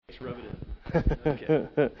rub it in.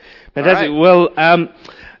 Okay. Fantastic. Right. Well,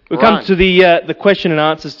 we've come Right. to the question and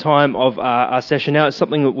answers time of our session now. It's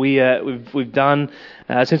something that we've done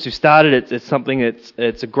since we started. It's something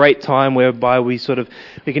it's a great time whereby we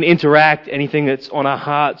we can interact. Anything that's on our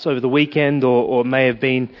hearts over the weekend or may have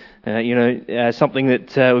been something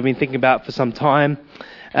that we've been thinking about for some time.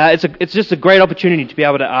 It's just a great opportunity to be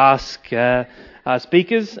able to ask our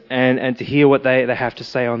speakers and to hear what they have to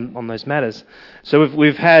say on those matters. So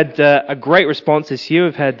we've had a great response this year.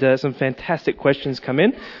 We've had some fantastic questions come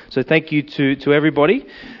in. So thank you to everybody.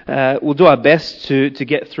 We'll do our best to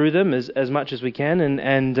get through them as much as we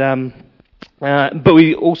can. But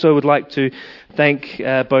we also would like to thank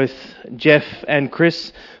both Jeff and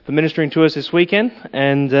Chris for ministering to us this weekend,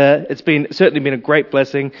 and it's certainly been a great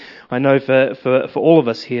blessing, I know, for all of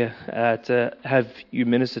us here to have you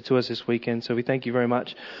minister to us this weekend. So we thank you very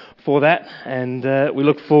much for that, and we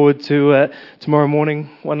look forward to tomorrow morning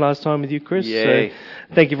one last time with you, Chris. Yay. So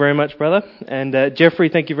thank you very much, brother. And Jeffrey,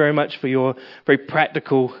 thank you very much for your very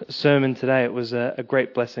practical sermon today. It was a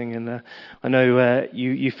great blessing, and I know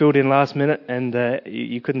you filled in last minute, and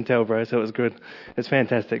you couldn't tell, bro, so it was good. It's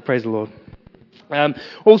fantastic. Praise the Lord.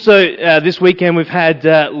 Also, this weekend we've had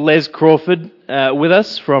Les Crawford with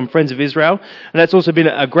us from Friends of Israel, and that's also been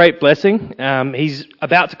a great blessing. He's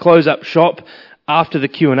about to close up shop after the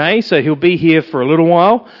Q&A, so he'll be here for a little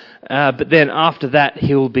while. But then after that,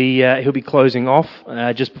 he'll be closing off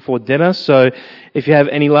just before dinner. So if you have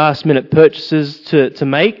any last minute purchases to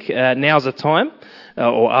make, now's the time.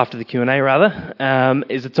 Or after the Q&A rather,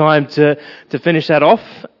 is the time to finish that off.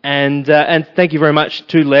 And thank you very much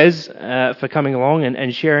to Les for coming along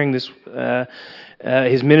and sharing this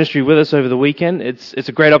his ministry with us over the weekend. It's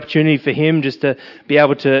a great opportunity for him just to be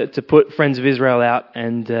able to put Friends of Israel out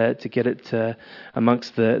and to get it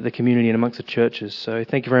amongst the community and amongst the churches. So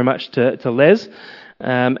thank you very much to Les.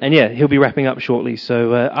 And yeah, he'll be wrapping up shortly.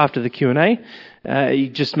 So after the Q&A, you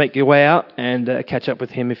just make your way out and catch up with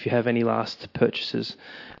him if you have any last purchases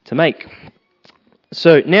to make.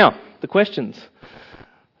 So now, the questions.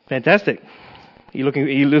 Fantastic. You look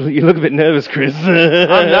a bit nervous, Chris.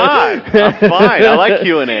 I'm not. I'm fine. I like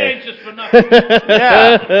Q&A.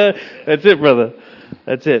 Yeah. That's it, brother.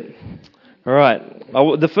 That's it. All right.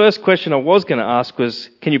 The first question I was going to ask was,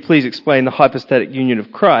 can you please explain the hypostatic union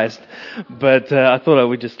of Christ? But I thought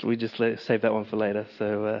we just save that one for later.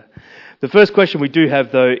 So the first question we do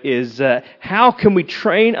have, though, is how can we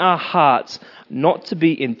train our hearts not to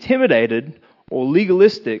be intimidated or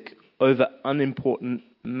legalistic over unimportant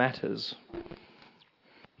matters?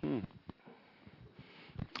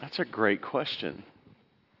 That's a great question.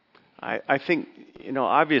 I think,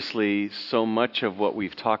 obviously so much of what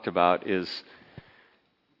we've talked about is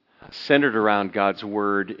centered around God's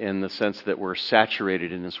Word in the sense that we're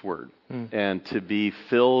saturated in His Word. And to be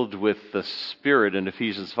filled with the Spirit in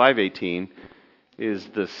Ephesians 5:18 is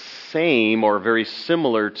the same or very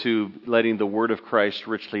similar to letting the Word of Christ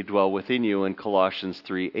richly dwell within you in Colossians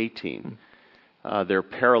 3:18. They're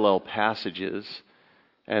parallel passages.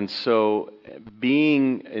 And so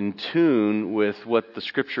being in tune with what the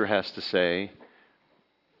Scripture has to say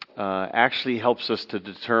actually helps us to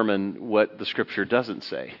determine what the Scripture doesn't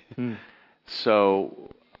say.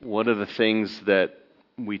 So one of the things that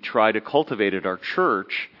we try to cultivate at our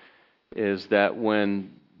church is that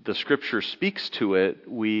when the Scripture speaks to it,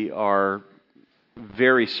 we are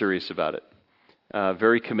very serious about it,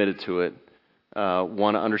 very committed to it,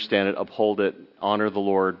 want to understand it, uphold it, honor the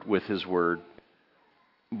Lord with His Word.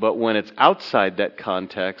 But when it's outside that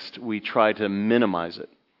context, we try to minimize it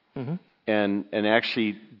and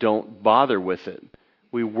actually don't bother with it.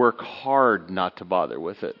 We work hard not to bother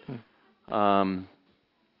with it.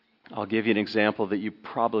 I'll give you an example that you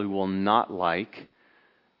probably will not like,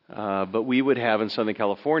 but we would have in Southern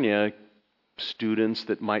California students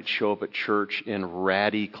that might show up at church in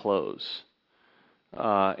ratty clothes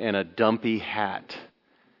and a dumpy hat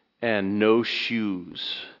and no shoes.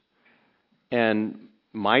 And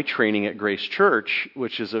my training at Grace Church,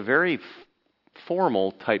 which is a very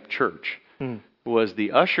formal type church, was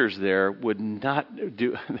the ushers there would not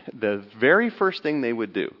do, the very first thing they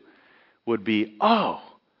would do would be, "Oh,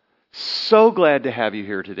 so glad to have you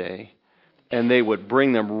here today." And they would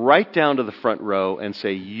bring them right down to the front row and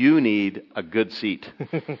say, "You need a good seat."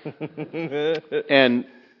 And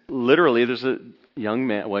literally, there's a young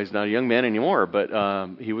man, well, he's not a young man anymore, but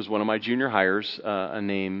he was one of my junior hires,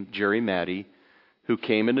 named Jerry Maddie, who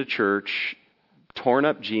came into church, torn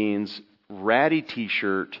up jeans, ratty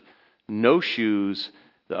t-shirt, no shoes.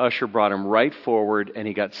 The usher brought him right forward, and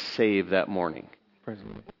he got saved that morning.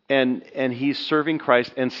 And he's serving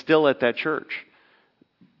Christ and still at that church.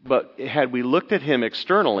 But had we looked at him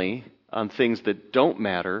externally on things that don't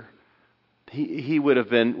matter, he would have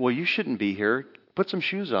been, well, you shouldn't be here. Put some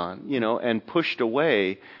shoes on, and pushed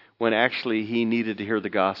away when actually he needed to hear the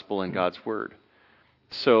gospel and God's word.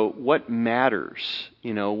 So what matters?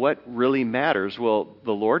 What really matters? Well,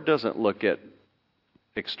 the Lord doesn't look at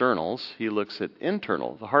externals. He looks at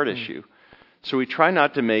internal, the heart issue. So we try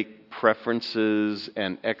not to make preferences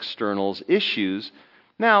and externals issues.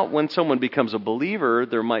 Now, when someone becomes a believer,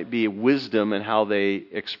 there might be wisdom in how they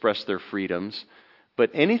express their freedoms.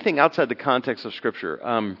 But anything outside the context of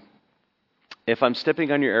Scripture, if I'm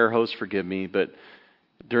stepping on your air hose, forgive me, but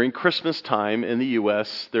during Christmas time in the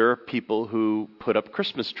U.S., there are people who put up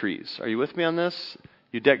Christmas trees. Are you with me on this?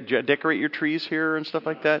 You decorate your trees here and stuff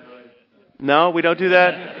like that? No, we don't do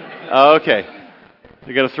that? Oh, okay.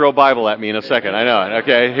 You're going to throw a Bible at me in a second. I know it.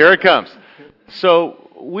 Okay, here it comes. So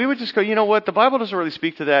we would just go, you know what? The Bible doesn't really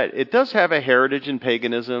speak to that. It does have a heritage in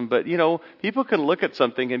paganism, but, people can look at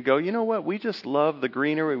something and go, you know what? We just love the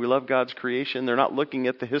greenery. We love God's creation. They're not looking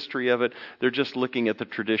at the history of it. They're just looking at the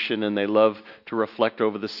tradition, and they love to reflect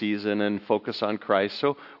over the season and focus on Christ.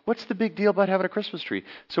 So what's the big deal about having a Christmas tree?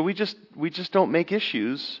 So we just don't make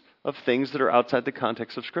issues of things that are outside the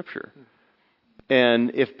context of Scripture.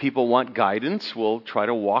 And if people want guidance, we'll try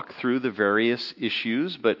to walk through the various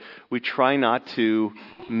issues, but we try not to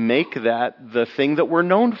make that the thing that we're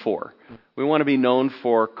known for. We want to be known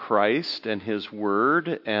for Christ and His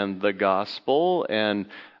Word and the gospel and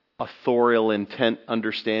authorial intent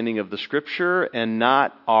understanding of the Scripture, and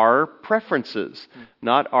not our preferences,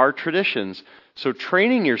 not our traditions. So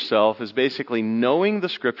training yourself is basically knowing the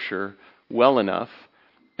Scripture well enough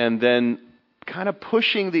and then kind of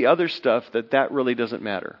pushing the other stuff that really doesn't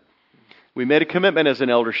matter. We made a commitment as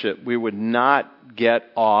an eldership. We would not get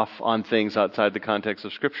off on things outside the context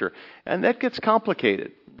of Scripture. And that gets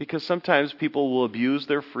complicated because sometimes people will abuse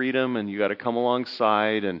their freedom, and you got to come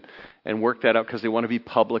alongside and work that out because they want to be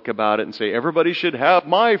public about it and say, everybody should have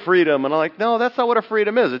my freedom. And I'm like, no, that's not what a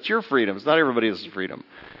freedom is. It's your freedom. It's not everybody else's freedom.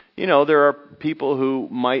 There are people who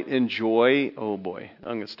might enjoy, oh boy,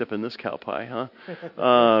 I'm going to step in this cow pie,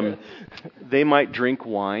 huh? They might drink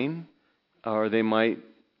wine, or they might,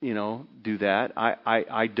 do that.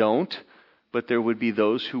 I don't, but there would be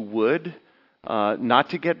those who would,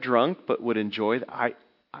 not to get drunk, but would enjoy.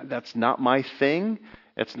 That's not my thing.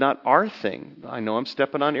 It's not our thing. I know I'm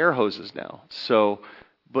stepping on air hoses now. So,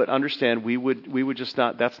 but understand, we would just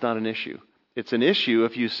not, that's not an issue. It's an issue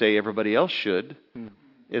if you say everybody else should.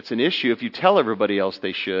 It's an issue if you tell everybody else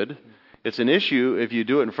they should. It's an issue if you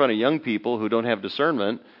do it in front of young people who don't have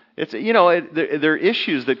discernment. It's there are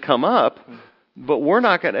issues that come up, but we're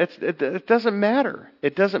not going to. It doesn't matter.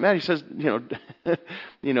 It doesn't matter. He says,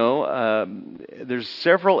 there's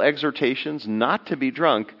several exhortations not to be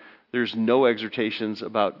drunk. There's no exhortations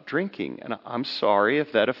about drinking, and I'm sorry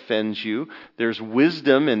if that offends you. There's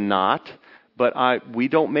wisdom in not, but we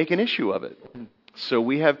don't make an issue of it. So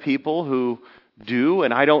we have people who do,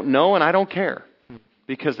 and I don't know, and I don't care.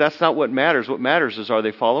 Because that's not what matters. What matters is, are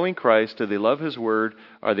they following Christ? Do they love His Word?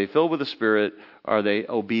 Are they filled with the Spirit? Are they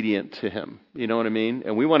obedient to Him? You know what I mean?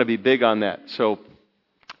 And we want to be big on that. So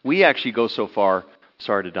we actually go so far,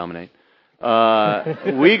 sorry to dominate,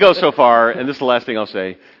 we go so far, and this is the last thing I'll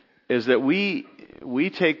say, is that we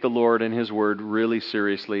take the Lord and His Word really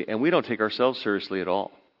seriously, and we don't take ourselves seriously at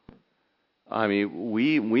all. I mean,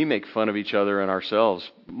 we make fun of each other and ourselves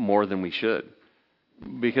more than we should.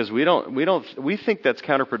 Because we think that's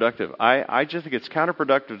counterproductive. I just think it's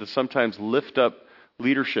counterproductive to sometimes lift up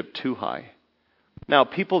leadership too high. Now,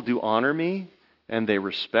 people do honor me and they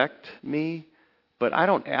respect me, but I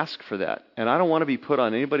don't ask for that. And I don't want to be put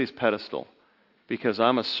on anybody's pedestal because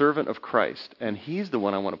I'm a servant of Christ and He's the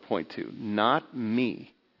one I want to point to, not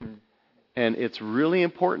me. And it's really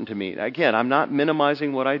important to me. Again, I'm not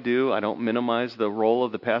minimizing what I do. I don't minimize the role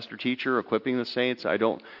of the pastor teacher, equipping the saints.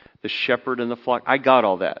 The shepherd and the flock. I got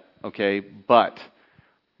all that, okay? But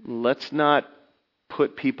let's not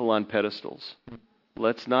put people on pedestals.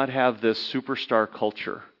 Let's not have this superstar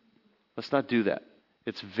culture. Let's not do that.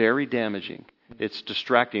 It's very damaging. It's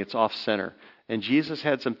distracting. It's off-center. And Jesus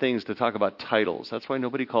had some things to talk about titles. That's why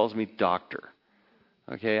nobody calls me doctor.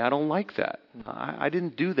 Okay, I don't like that. I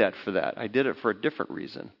didn't do that for that. I did it for a different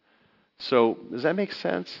reason. So, does that make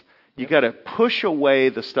sense? You got to push away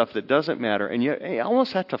the stuff that doesn't matter, and you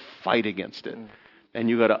almost have to fight against it. And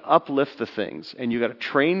you got to uplift the things, and you got to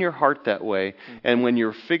train your heart that way. And when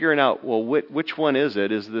you're figuring out, well, which one is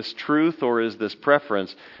it? Is this truth or is this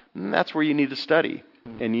preference? And that's where you need to study,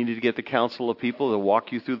 and you need to get the counsel of people to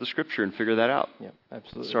walk you through the Scripture and figure that out. Yeah,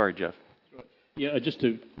 absolutely. Sorry, Jeff. Yeah, just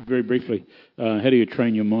to very briefly, how do you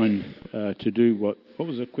train your mind to do what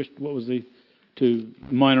was the question? What was the to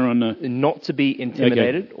minor on the Not to be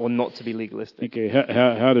intimidated or not to be legalistic. okay?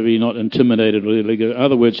 How to be not intimidated or illegal? In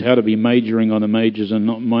other words, how to be majoring on the majors and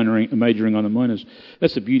not majoring on the minors.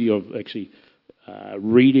 That's the beauty of actually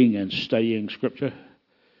reading and studying Scripture.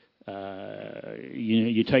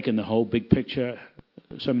 You're taking the whole big picture.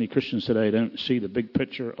 So many Christians today don't see the big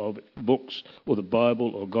picture of books or the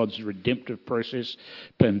Bible or God's redemptive process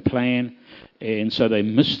and plan, and so they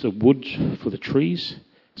miss the woods for the trees,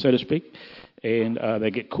 so to speak, and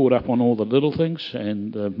they get caught up on all the little things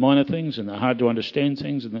and the minor things and the hard to understand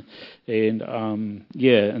things, and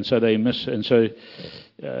so they miss. And so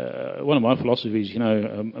one of my philosophies,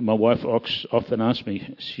 my wife often asks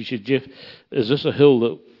me, she said, "Jeff, is this a hill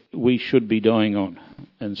that we should be dying on?"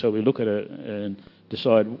 And so we look at it and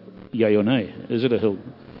decide yay or nay. Is it a hill?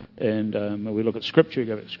 And we look at Scripture,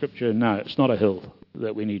 go at Scripture, no, it's not a hill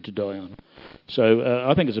that we need to die on. So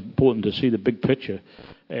I think it's important to see the big picture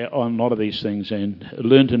on a lot of these things and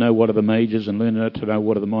learn to know what are the majors and learn to know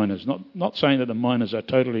what are the minors. Not saying that the minors are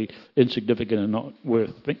totally insignificant and not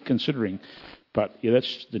worth considering, but yeah,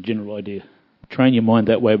 that's the general idea. Train your mind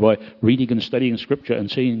that way by reading and studying Scripture and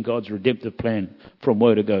seeing God's redemptive plan from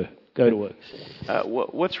where to go. Go to work.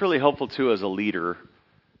 What's really helpful, too, as a leader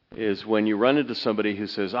is when you run into somebody who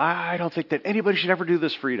says, I don't think that anybody should ever do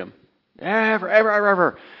this freedom.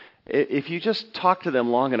 Ever. If you just talk to them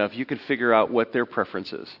long enough, you can figure out what their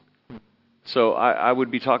preference is. So I would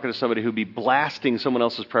be talking to somebody who would be blasting someone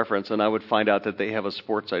else's preference, and I would find out that they have a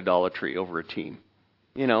sports idolatry over a team.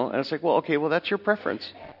 And it's like, well, that's your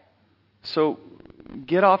preference. So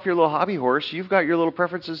get off your little hobby horse. You've got your little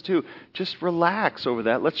preferences too. Just relax over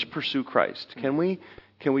that. Let's pursue Christ. Can we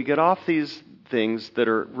get off these things that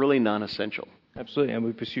are really non-essential? Absolutely, and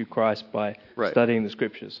we pursue Christ by studying the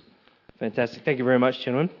Scriptures. Fantastic. Thank you very much,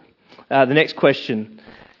 gentlemen. The next question.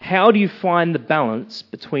 How do you find the balance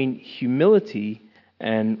between humility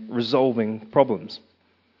and resolving problems?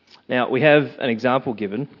 Now, we have an example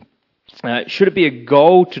given. Should it be a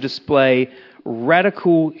goal to display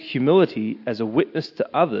radical humility as a witness to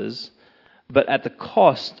others, but at the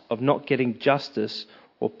cost of not getting justice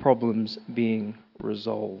or problems being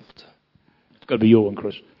resolved? It's got to be your one,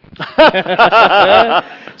 Chris.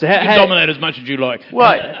 So you can dominate as much as you like.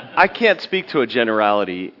 Well, I can't speak to a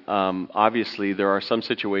generality. Obviously, there are some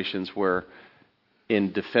situations where,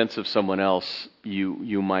 in defense of someone else,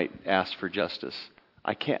 you might ask for justice.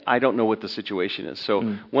 I don't know what the situation is. So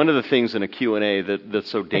one of the things in a Q&A that's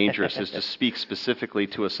so dangerous is to speak specifically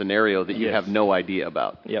to a scenario that you have no idea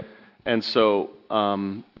about. Yep. And so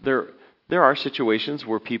there are situations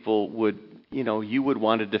where people would, you would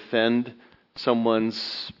want to defend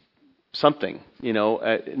someone's something,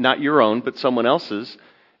 not your own, but someone else's,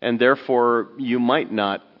 and therefore you might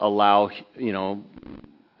not allow,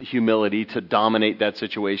 humility to dominate that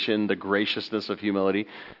situation, the graciousness of humility.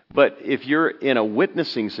 But if you're in a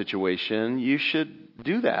witnessing situation, you should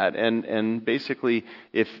do that. And basically,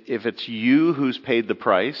 if it's you who's paid the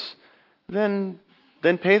price, then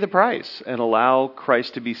pay the price and allow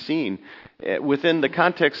Christ to be seen. Within the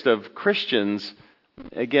context of Christians,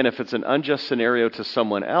 again, if it's an unjust scenario to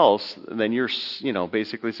someone else, then you're,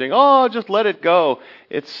 basically saying, "Oh, just let it go."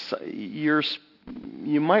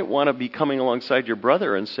 You might want to be coming alongside your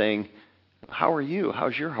brother and saying, "How are you?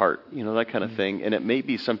 How's your heart?" That kind of thing. And it may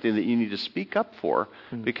be something that you need to speak up for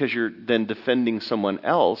because you're then defending someone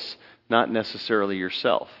else, not necessarily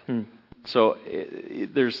yourself. So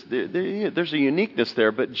there's a uniqueness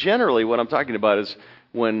there. But generally, what I'm talking about is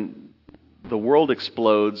when the world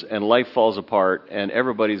explodes and life falls apart and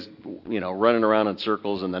everybody's running around in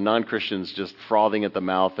circles and the non-Christians just frothing at the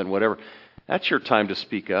mouth and whatever. That's your time to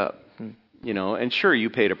speak up. And sure, you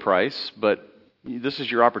paid a price, but this is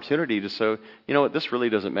your opportunity to say, what, this really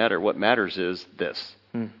doesn't matter. What matters is this.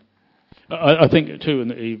 I think too,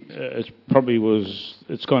 and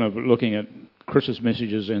it's kind of looking at Chris's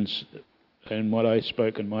messages and what I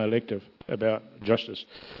spoke in my elective about justice.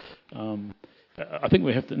 I think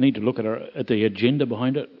we need to look at the agenda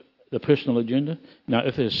behind it, the personal agenda. Now,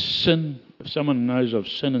 if there's sin, if someone knows of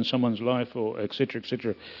sin in someone's life, or et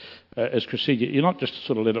cetera, as Chris said, you're not just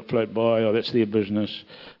sort of let it float by, or that's their business.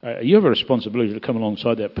 You have a responsibility to come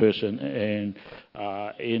alongside that person and,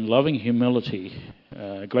 in loving humility,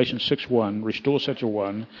 Galatians 6:1, restore such a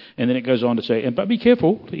one, and then it goes on to say, but be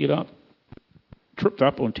careful that you're not tripped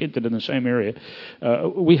up or tempted in the same area.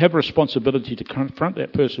 We have a responsibility to confront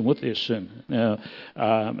that person with their sin now,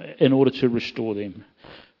 in order to restore them.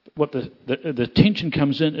 What the tension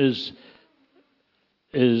comes in is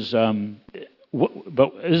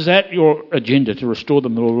but is that your agenda to restore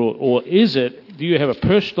them, or is it do you have a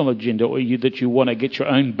personal agenda, or that you want to get your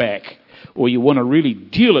own back, or you want to really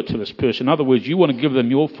deal it to this person? In other words, you want to give them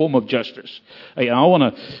your form of justice. Hey,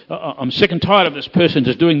 I'm sick and tired of this person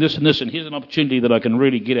just doing this, and here's an opportunity that I can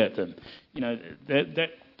really get at them.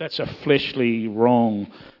 That's a fleshly, wrong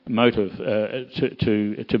motive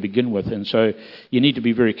to begin with, and so you need to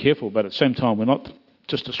be very careful. But at the same time, we're not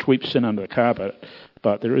just to sweep sin under the carpet,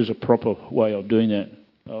 but there is a proper way of doing that,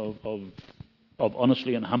 of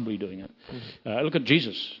honestly and humbly doing it. Look at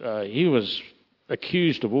Jesus. He was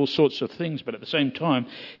accused of all sorts of things, but at the same time,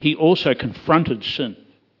 he also confronted sin.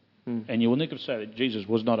 And you will never say that Jesus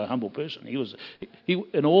was not a humble person. He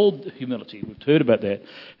in all humility. We've heard about that,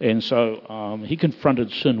 and so he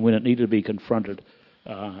confronted sin when it needed to be confronted,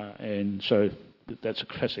 and so that's a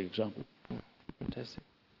classic example. Fantastic.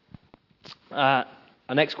 Our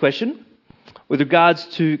next question, with regards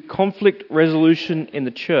to conflict resolution in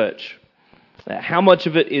the church, how much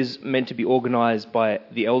of it is meant to be organised by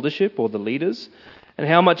the eldership or the leaders? And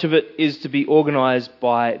how much of it is to be organised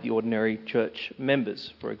by the ordinary church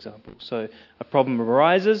members, for example? So a problem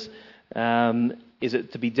arises. Is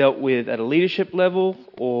it to be dealt with at a leadership level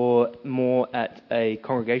or more at a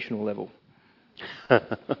congregational level?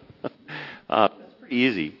 That's pretty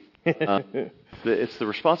easy. It's the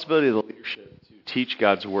responsibility of the leadership to teach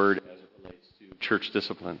God's Word as it relates to church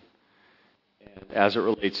discipline and as it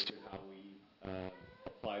relates to how we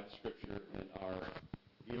apply the Scripture in our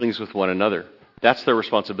dealings with one another. That's their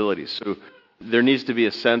responsibility. So there needs to be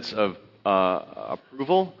a sense of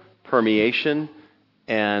approval, permeation,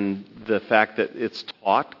 and the fact that it's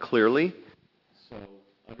taught clearly. So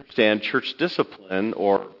understand church discipline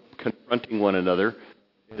or confronting one another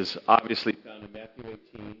is obviously found in Matthew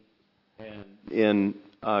 18 and in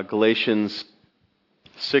Galatians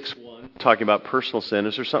 6:1, talking about personal sin.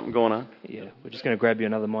 Is there something going on? Yeah, we're just going to grab you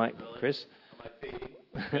another mic, Chris.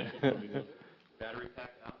 Battery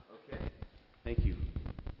pack out. Okay. Thank you.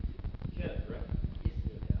 Kenneth, right?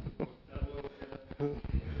 There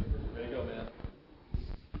you go, man.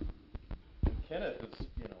 Kenneth is,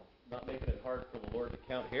 not making it hard for the Lord to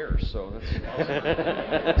count hairs, so that's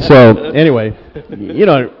awesome. So, anyway,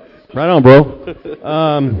 right on,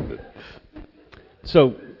 bro.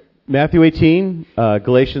 So, Matthew 18,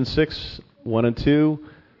 Galatians 6, 1 and 2.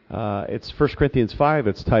 It's 1 Corinthians 5,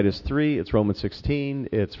 it's Titus 3, it's Romans 16,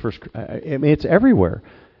 it's everywhere.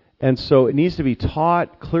 And so it needs to be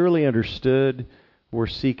taught, clearly understood. We're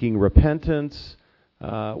seeking repentance.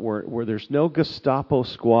 Where there's no Gestapo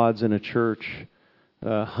squads in a church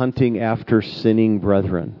hunting after sinning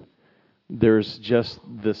brethren. There's just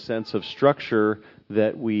the sense of structure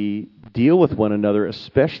that we deal with one another,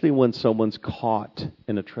 especially when someone's caught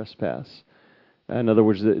in a trespass. In other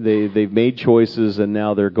words, they've made choices and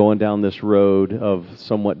now they're going down this road of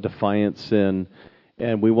somewhat defiant sin,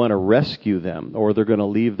 and we want to rescue them, or they're going to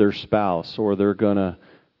leave their spouse, or they're going to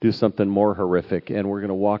do something more horrific, and we're going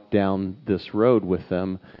to walk down this road with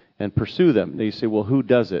them and pursue them. Now you say, well, who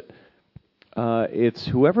does it? It's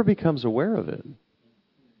whoever becomes aware of it.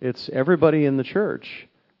 It's everybody in the church,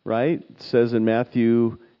 right? It says in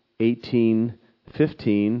Matthew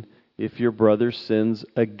 18:15, if your brother sins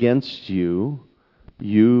against you,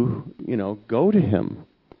 you go to him.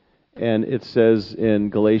 And it says in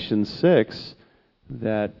Galatians 6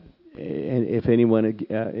 that if anyone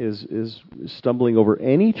is stumbling over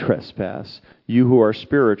any trespass, you who are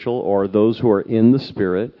spiritual, or those who are in the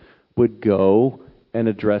Spirit, would go and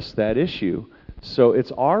address that issue. So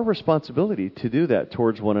it's our responsibility to do that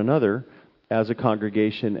towards one another as a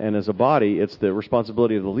congregation and as a body. It's the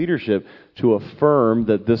responsibility of the leadership to affirm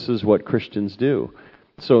that this is what Christians do.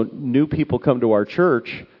 So new people come to our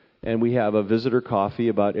church, and we have a visitor coffee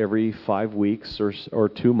about every 5 weeks or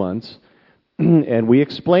 2 months. And we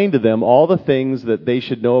explain to them all the things that they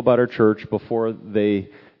should know about our church before they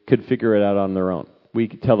could figure it out on their own. We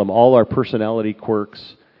tell them all our personality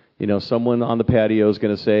quirks. Someone on the patio is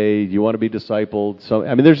going to say, "You want to be discipled?"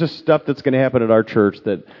 There's just stuff that's going to happen at our church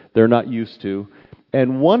that they're not used to.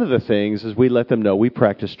 And one of the things is we let them know we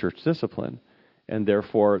practice church discipline. And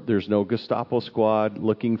therefore, there's no Gestapo squad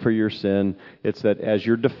looking for your sin. It's that as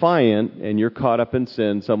you're defiant and you're caught up in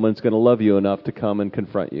sin, someone's going to love you enough to come and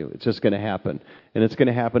confront you. It's just going to happen. And it's going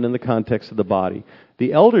to happen in the context of the body.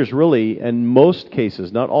 The elders really, in most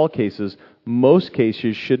cases, not all cases, most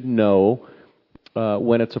cases should know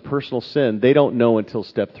when it's a personal sin. They don't know until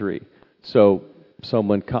step 3. So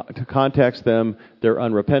someone contacts them, they're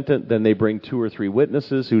unrepentant, then they bring 2 or 3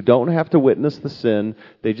 witnesses who don't have to witness the sin,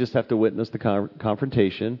 they just have to witness the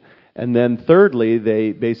confrontation. And then thirdly,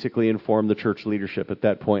 they basically inform the church leadership at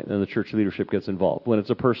that point, and the church leadership gets involved when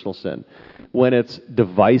it's a personal sin. When it's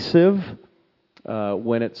divisive,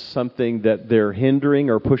 When it's something that they're hindering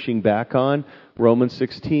or pushing back on, Romans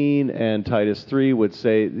 16 and Titus 3 would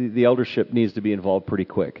say the eldership needs to be involved pretty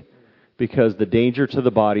quick, because the danger to the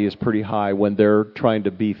body is pretty high when they're trying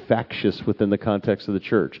to be factious within the context of the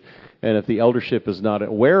church. And if the eldership is not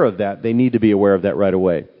aware of that, they need to be aware of that right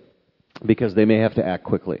away, because they may have to act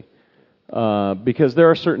quickly. Because there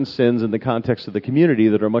are certain sins in the context of the community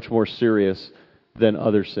that are much more serious than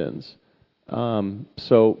other sins.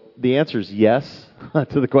 So the answer is yes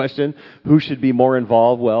to the question, who should be more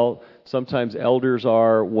involved? Well, sometimes elders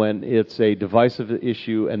are when it's a divisive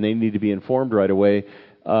issue and they need to be informed right away.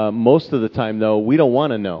 Most of the time, though, we don't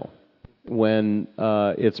want to know when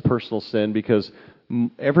it's personal sin, because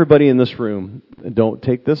everybody in this room, don't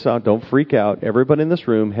take this out, don't freak out, everybody in this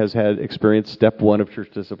room has had experienced step one of church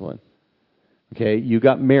discipline. Okay, you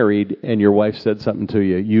got married and your wife said something to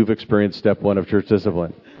you. You've experienced step one of church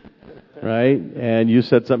discipline. Right? And you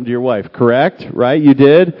said something to your wife, correct? Right? You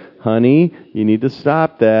did? Honey, you need to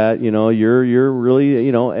stop that. You're really,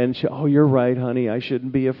 and she, oh, you're right, honey, I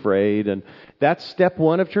shouldn't be afraid. And that's step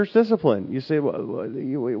one of church discipline. You say, well,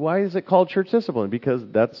 why is it called church discipline? Because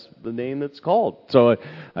that's the name that's called. So,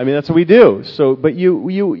 that's what we do. So, but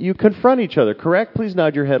you confront each other, correct? Please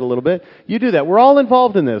nod your head a little bit. You do that. We're all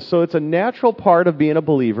involved in this. So it's a natural part of being a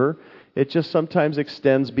believer. It just sometimes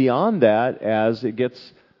extends beyond that as it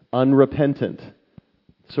gets unrepentant.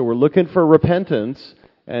 So we're looking for repentance,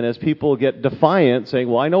 and as people get defiant, saying,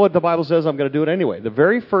 well, I know what the Bible says, I'm going to do it anyway. The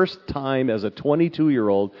very first time as a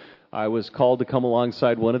 22-year-old, I was called to come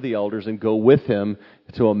alongside one of the elders and go with him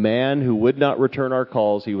to a man who would not return our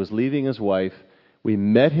calls. He was leaving his wife. We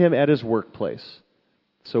met him at his workplace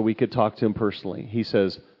so we could talk to him personally. He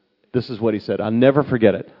says, this is what he said, I'll never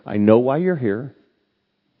forget it. I know why you're here.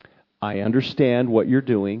 I understand what you're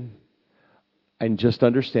doing. And just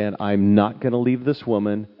understand, I'm not going to leave this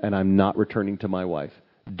woman, and I'm not returning to my wife.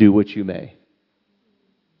 Do what you may.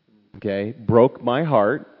 Okay? Broke my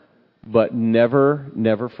heart, but never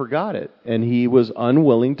forgot it. And he was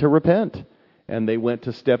unwilling to repent. And they went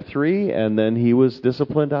to step 3, and then he was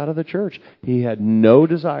disciplined out of the church. He had no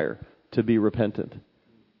desire to be repentant.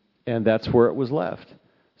 And that's where it was left.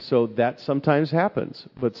 So that sometimes happens.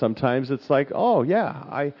 But sometimes it's like, oh,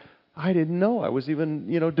 yeah, I didn't know I was even,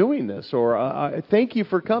 doing this. Or thank you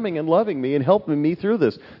for coming and loving me and helping me through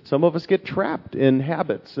this. Some of us get trapped in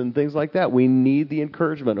habits and things like that. We need the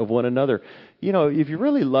encouragement of one another. If you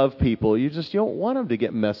really love people, you don't want them to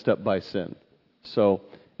get messed up by sin. So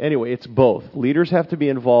anyway, it's both. Leaders have to be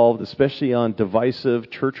involved, especially on divisive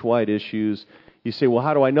church-wide issues. You say, well,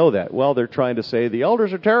 how do I know that? Well, they're trying to say the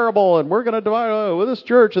elders are terrible and we're going to divide with this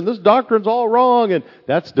church and this doctrine's all wrong, and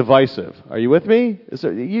that's divisive. Are you with me?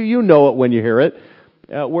 You know it when you hear it.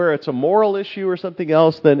 Where it's a moral issue or something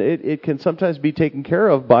else, then it can sometimes be taken care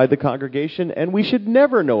of by the congregation, and we should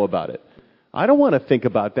never know about it. I don't want to think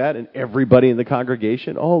about that and everybody in the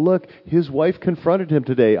congregation, oh, look, his wife confronted him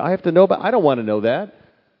today. I have to know about. I don't want to know that.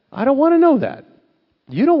 I don't want to know that.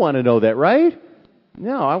 You don't want to know that, right?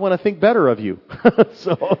 No, I want to think better of you.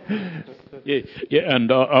 So, yeah, and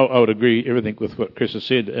I would agree everything with what Chris has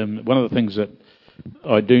said. One of the things that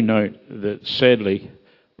I do note that sadly,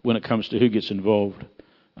 when it comes to who gets involved,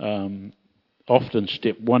 often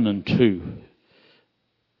step 1 and 2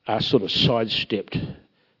 are sort of sidestepped,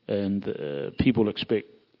 and people expect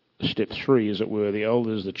step 3, as it were, the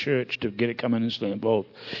elders, the church, to get it coming instantly involved.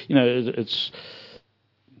 It's.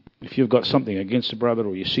 If you've got something against a brother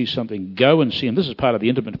or you see something, go and see him. This is part of the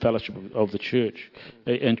intimate fellowship of the church.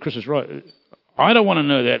 And Chris is right. I don't want to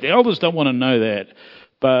know that. The elders don't want to know that.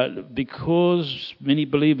 But because many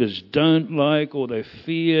believers don't like or they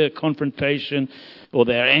fear confrontation or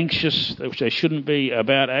they're anxious, which they shouldn't be,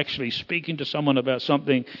 about actually speaking to someone about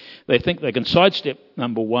something, they think they can sidestep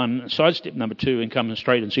number 1, sidestep number 2, and come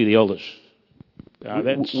straight and see the elders.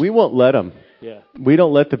 We won't let them. Yeah. We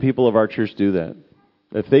don't let the people of our church do that.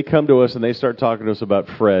 If they come to us and they start talking to us about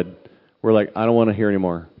Fred, we're like, I don't want to hear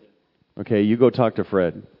anymore. Okay, you go talk to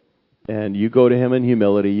Fred. And you go to him in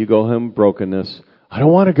humility. You go to him in brokenness. I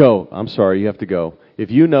don't want to go. I'm sorry, you have to go.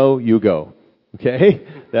 If you know, you go. Okay?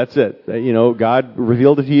 That's it. God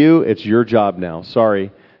revealed it to you. It's your job now.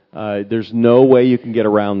 Sorry. There's no way you can get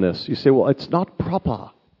around this. You say, well, it's not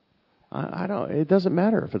proper. It doesn't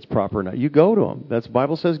matter if it's proper or not. You go to him. The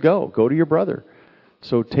Bible says go. Go to your brother.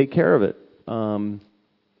 So take care of it.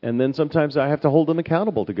 And then sometimes I have to hold them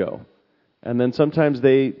accountable to go. And then sometimes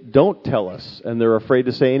they don't tell us, and they're afraid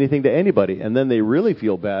to say anything to anybody. And then they really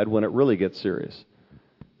feel bad when it really gets serious.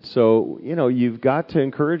 So, you've got to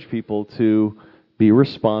encourage people to be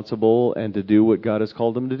responsible and to do what God has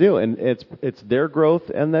called them to do. And it's their growth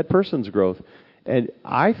and that person's growth. And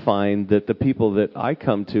I find that the people that I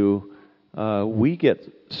come to, we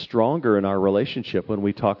get stronger in our relationship when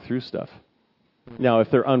we talk through stuff. Now, if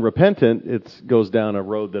they're unrepentant, it goes down a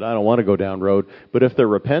road that I don't want to go down road. But if they're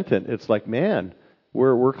repentant, it's like, man,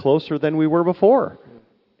 we're closer than we were before,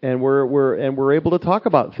 and we're able to talk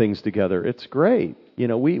about things together. It's great. You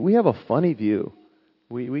know, we have a funny view.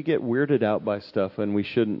 We get weirded out by stuff, and we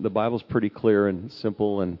shouldn't. The Bible's pretty clear and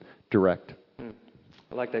simple and direct.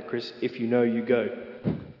 I like that, Chris. If you know, you go.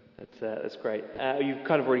 That's great. You've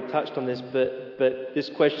kind of already touched on this, but this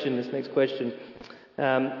next question,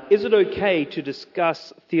 is it okay to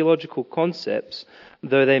discuss theological concepts,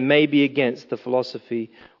 though they may be against the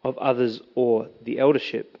philosophy of others or the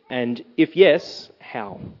eldership? And if yes,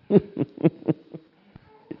 how? You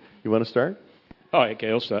want to start? Oh, okay,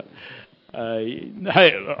 I'll start.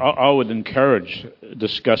 I would encourage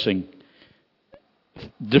discussing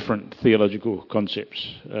different theological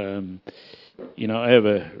concepts. I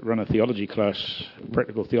run a theology class,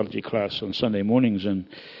 practical theology class on Sunday mornings, and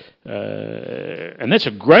that's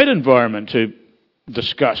a great environment to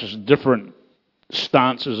discuss different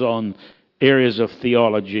stances on areas of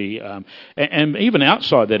theology, and even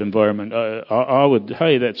outside that environment, I would,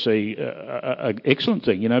 that's a excellent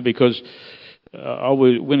thing, because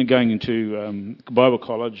when going into Bible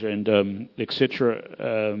college and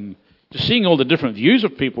etc., just seeing all the different views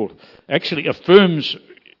of people actually affirms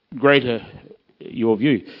greater your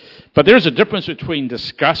view. But there is a difference between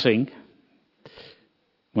discussing.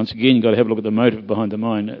 Once again, you've got to have a look at the motive behind the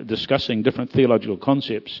mind. Discussing different theological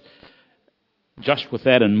concepts, just with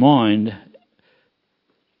that in mind,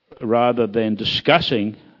 rather than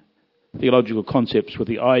discussing theological concepts with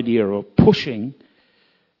the idea of pushing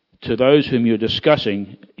to those whom you're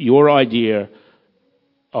discussing your idea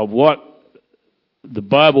of what the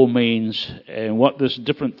Bible means and what this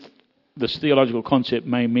theological concept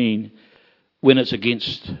may mean when it's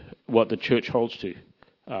against what the church holds to.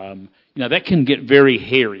 That can get very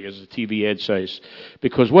hairy, as the TV ad says,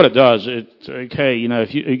 because what it does,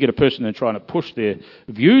 if you get a person there trying to push their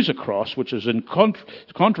views across, which is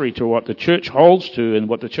contrary to what the church holds to and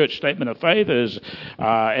what the church statement of faith is,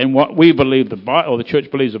 and what we believe the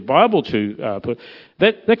church believes the Bible to,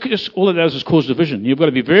 all it does is cause division. You've got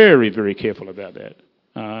to be very, very careful about that.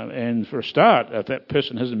 And for a start, if that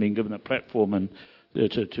person hasn't been given a platform and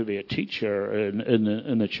to be a teacher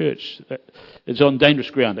in the church, it's on dangerous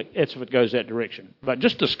ground. That's if it goes that direction. But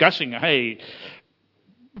just discussing, hey,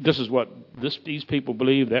 this is what these people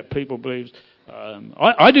believe, that people believes.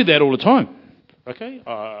 I do that all the time. Okay,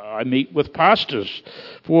 I meet with pastors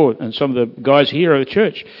and some of the guys here at the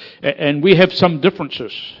church, and we have some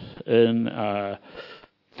differences in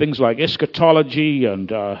things like eschatology and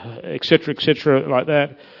etc. like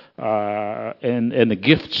that. And the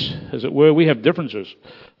gifts, as it were, we have differences,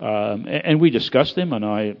 and we discuss them.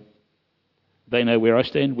 And they know where I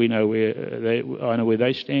stand. I know where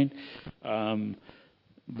they stand.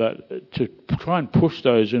 But to try and push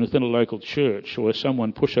those within a local church, or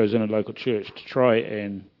someone push those in a local church to try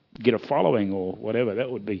and get a following or whatever,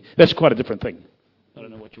 that's quite a different thing. I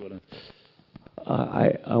don't know what you want to.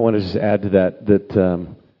 I want to just add to that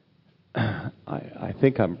I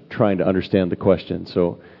think I'm trying to understand the question.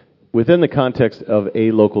 So, within the context of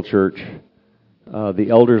a local church, the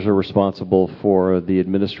elders are responsible for the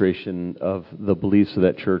administration of the beliefs of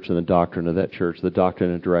that church and the doctrine of that church, the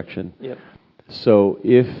doctrine and direction. Yep. So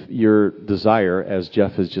if your desire, as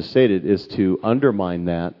Jeff has just stated, is to undermine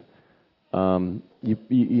that, you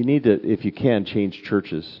need to, if you can, change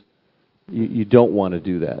churches. You don't want to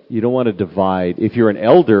do that. You don't want to divide. If you're an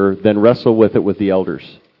elder, then wrestle with it with the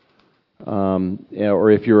elders.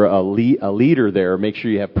 Or if you're a leader there, make sure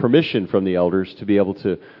you have permission from the elders to be able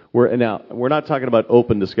to. We're not talking about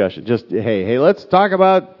open discussion. Just hey, let's talk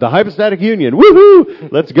about the hypostatic union. Woohoo!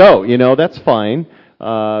 Let's go. That's fine.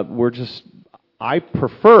 I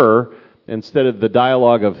prefer, instead of the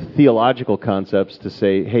dialogue of theological concepts, to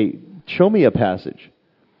say, hey, show me a passage,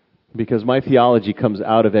 because my theology comes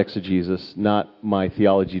out of exegesis, not my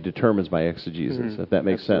theology determines my exegesis. If that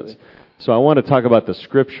makes sense. So I want to talk about the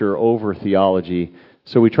Scripture over theology,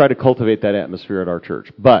 so we try to cultivate that atmosphere at our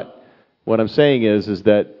church. But what I'm saying is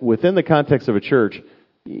that within the context of a church,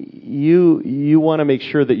 you want to make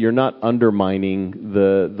sure that you're not undermining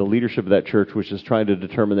the leadership of that church, which is trying to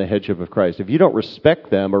determine the headship of Christ. If you don't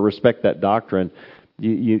respect them or respect that doctrine,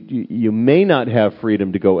 you may not have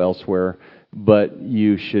freedom to go elsewhere, but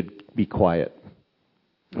you should be quiet.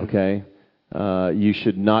 Okay? You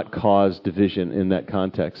should not cause division in that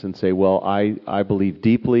context and say, well, I believe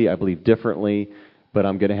deeply, I believe differently, but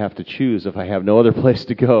I'm going to have to choose. If I have no other place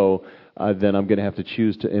to go, then I'm going to have to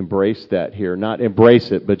choose to embrace that here. Not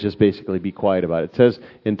embrace it, but just basically be quiet about it. It says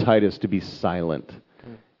in Titus to be silent.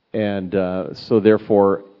 And so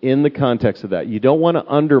therefore, in the context of that, you don't want to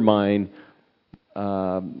undermine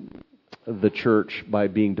the church by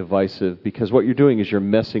being divisive, because what you're doing is you're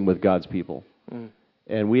messing with God's people.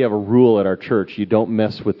 And we have a rule at our church: you don't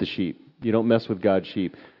mess with the sheep. You don't mess with God's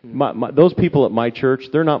sheep. Those people at my church,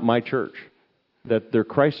 they're not my church. They're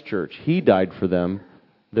Christ's church. He died for them.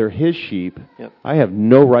 They're His sheep. Yep. I have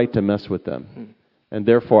no right to mess with them. And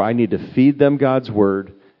therefore, I need to feed them God's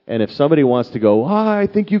Word. And if somebody wants to go, I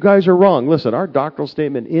think you guys are wrong. Listen, our doctrinal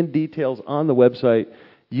statement in details on the website.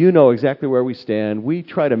 You know exactly where we stand. We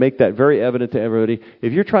try to make that very evident to everybody.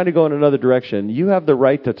 If you're trying to go in another direction, you have the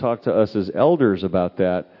right to talk to us as elders about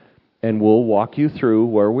that, and we'll walk you through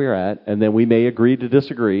where we're at, and then we may agree to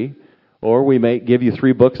disagree, or we may give you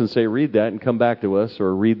 3 books and say, read that and come back to us,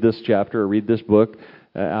 or read this chapter or read this book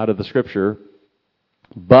out of the Scripture.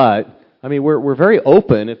 But, I mean, we're very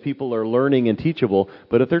open if people are learning and teachable,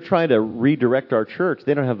 but if they're trying to redirect our church,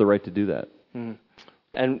 they don't have the right to do that.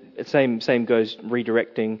 And same goes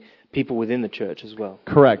redirecting people within the church as well.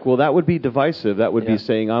 Correct. Well, that would be divisive. That would be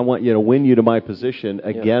saying, I want you to win you to my position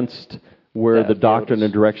against where the doctrine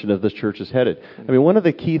and direction of this church is headed. I mean, one of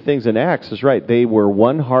the key things in Acts is right. They were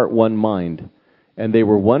one heart, one mind. And they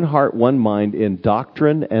were one heart, one mind in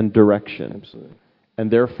doctrine and direction. Absolutely.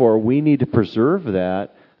 And therefore, we need to preserve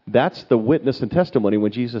that. That's the witness and testimony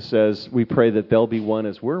when Jesus says, we pray that they'll be one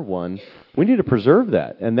as we're one. We need to preserve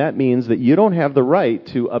that. And that means that you don't have the right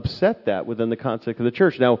to upset that within the context of the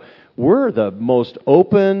church. Now, we're the most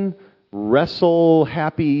open,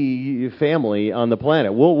 wrestle-happy family on the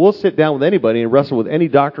planet. We'll sit down with anybody and wrestle with any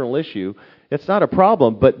doctrinal issue. It's not a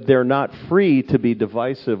problem, but they're not free to be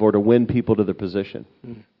divisive or to win people to their position.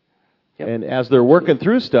 Yep. And as they're working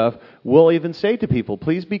through stuff, we'll even say to people,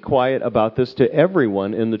 please be quiet about this to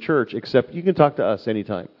everyone in the church, except you can talk to us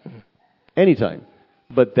anytime. Anytime.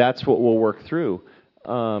 But that's what we'll work through.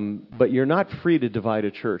 But you're not free to divide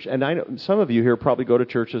a church. And I know some of you here probably go to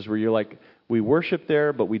churches where you're like, we worship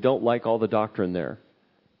there, but we don't like all the doctrine there.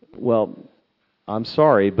 Well, I'm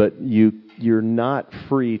sorry, but you're not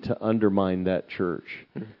free to undermine that church.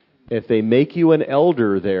 If they make you an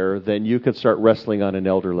elder there, then you can start wrestling on an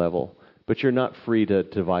elder level. But you're not free to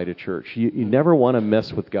divide a church. You never want to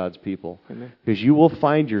mess with God's people. Because you will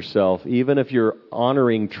find yourself, even if you're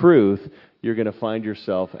honoring truth, you're going to find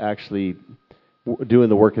yourself actually doing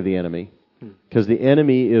the work of the enemy. Because the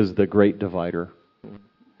enemy is the great divider.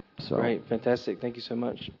 So. Great, fantastic. Thank you so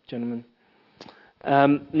much, gentlemen.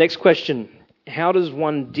 Next question. How does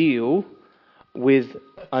one deal with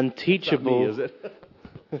unteachable... Is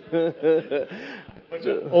it?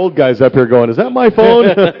 Old guys up here going, is that my phone?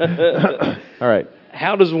 All right.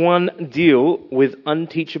 How does one deal with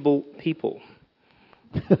unteachable people?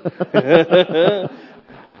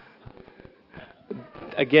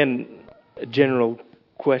 Again, a general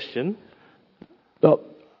question. Well,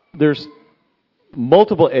 there's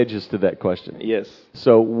multiple edges to that question. Yes.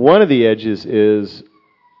 So one of the edges is,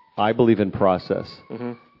 I believe in process.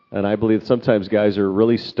 And I believe sometimes guys are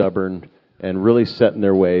really stubborn and really set in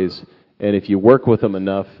their ways. And if you work with them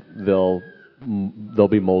enough, they'll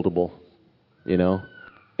be moldable, you know.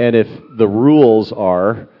 And if the rules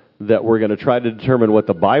are that we're going to try to determine what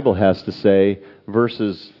the Bible has to say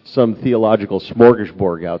versus some theological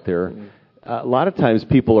smorgasbord out there, a lot of times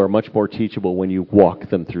people are much more teachable when you walk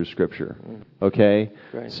them through Scripture. Okay?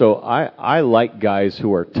 Right. So I like guys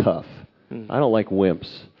who are tough. I don't like wimps.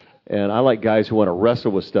 And I like guys who want to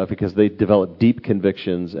wrestle with stuff because they develop deep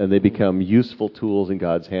convictions and they become useful tools in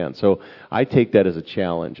God's hands. So I take that as a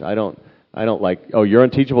challenge. I don't like, oh, you're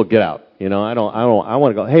unteachable, get out. You know, I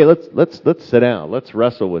want to go, hey, let's sit down. Let's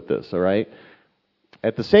wrestle with this, all right?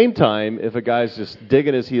 At the same time, if a guy's just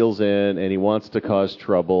digging his heels in and he wants to cause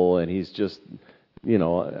trouble and he's just, you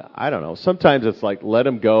know, I don't know. Sometimes it's like, let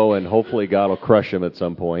him go and hopefully God will crush him at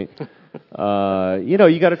some point. You know,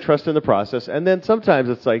 you got to trust in the process. And then sometimes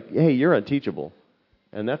it's like, hey, you're unteachable.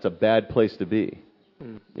 And that's a bad place to be.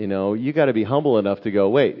 You know, you got to be humble enough to go,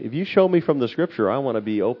 wait, if you show me from the Scripture, I want to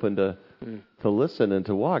be open to listen and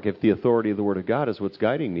to walk if the authority of the Word of God is what's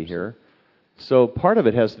guiding me here. So part of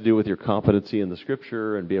it has to do with your competency in the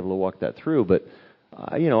Scripture and be able to walk that through. But,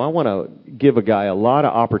 you know, I want to give a guy a lot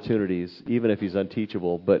of opportunities, even if he's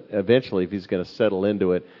unteachable. But eventually, if he's going to settle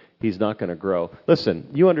into it, he's not going to grow. Listen,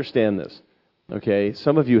 you understand this, okay?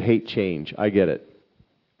 Some of you hate change. I get it.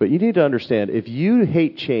 But you need to understand, if you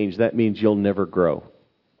hate change, that means you'll never grow.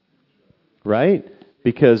 Right?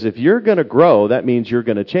 Because if you're going to grow, that means you're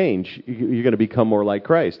going to change. You're going to become more like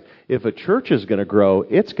Christ. If a church is going to grow,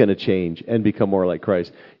 it's going to change and become more like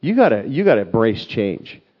Christ. You got to embrace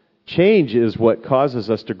change. Change is what causes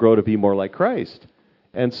us to grow to be more like Christ.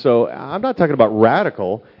 And so I'm not talking about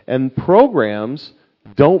radical, and programs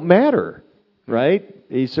don't matter, right?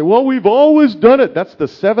 You say, well, we've always done it. That's the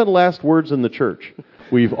 7 last words in the church.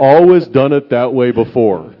 We've always done it that way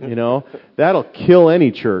before. That'll kill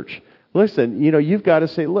any church. Listen, you've got to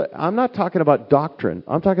say, look, I'm not talking about doctrine.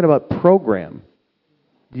 I'm talking about program.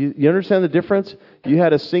 You understand the difference? You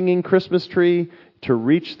had a singing Christmas tree to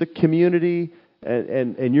reach the community,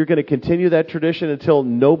 and you're going to continue that tradition until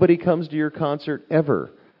nobody comes to your concert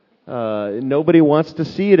ever. Nobody wants to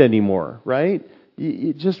see it anymore, right?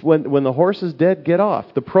 You just when the horse is dead, get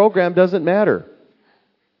off. The program doesn't matter.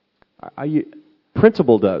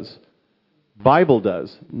 Principle does. Bible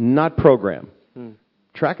does, not program.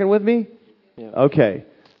 Tracking with me? Yeah. Okay.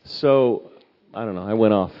 So, I don't know. I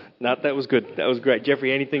went off. No, that was good. That was great.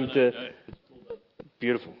 Jeffrey, anything to...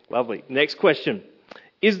 Beautiful. Lovely. Next question.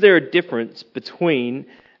 Is there a difference between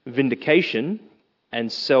vindication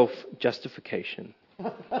and self-justification?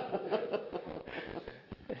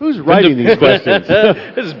 Who's writing these questions?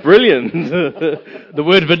 This is brilliant. The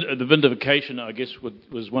word the vindication, I guess,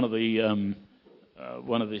 was one of the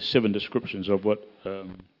 7 descriptions of what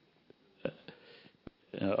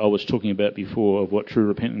I was talking about before, of what true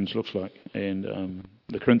repentance looks like. And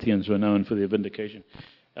the Corinthians were known for their vindication.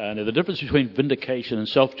 Now, the difference between vindication and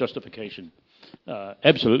self-justification,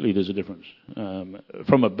 absolutely there's a difference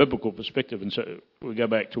from a biblical perspective. And so we go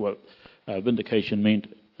back to what vindication meant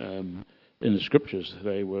in the Scriptures.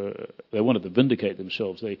 They wanted to vindicate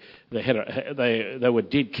themselves. They were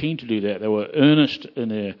dead keen to do that. They were earnest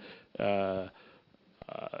in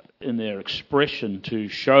their expression to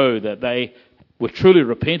show that they were truly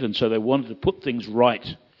repentant. So they wanted to put things right,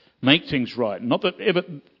 make things right. Not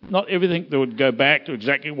everything that would go back to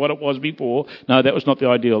exactly what it was before. No, that was not the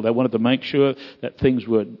ideal. They wanted to make sure that things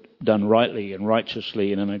were done rightly and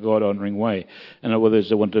righteously and in a God-honouring way. In other words,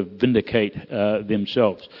 they wanted to vindicate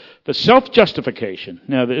themselves. The self-justification.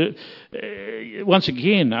 Now, once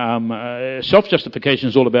again, self-justification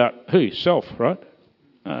is all about who? Self, right?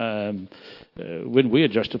 When we are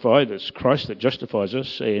justified, it's Christ that justifies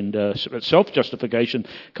us, and self-justification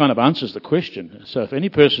kind of answers the question. So if any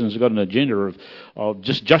person's got an agenda of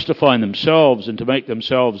just justifying themselves and to make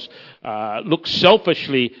themselves look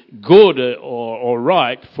selfishly good or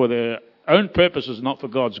right for their own purposes, not for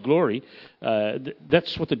God's glory,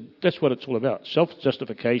 that's what it's all about.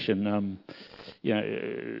 Self-justification.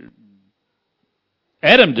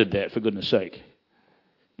 Adam did that, for goodness sake.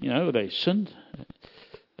 They sinned.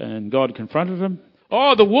 And God confronted him.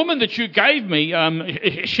 Oh, the woman that you gave me,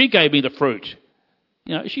 she gave me the fruit.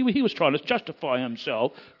 He was trying to justify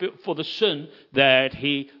himself for the sin that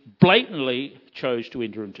he blatantly chose to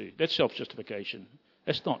enter into. That's self-justification.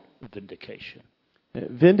 That's not vindication.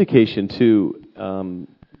 Vindication, too,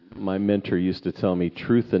 my mentor used to tell me,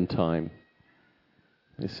 truth and time.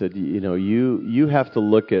 He said, you have to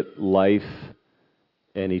look at life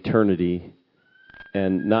and eternity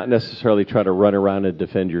and not necessarily try to run around and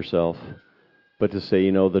defend yourself, but to say,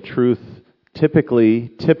 the truth typically,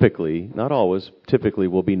 not always, typically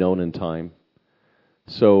will be known in time.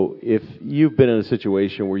 So if you've been in a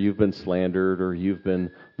situation where you've been slandered or you've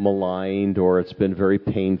been maligned or it's been very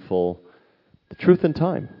painful, the truth in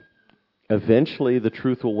time. Eventually the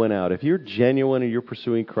truth will win out. If you're genuine and you're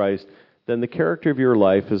pursuing Christ, then the character of your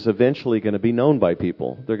life is eventually going to be known by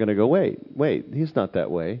people. They're going to go, wait, he's not that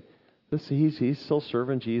way. He's still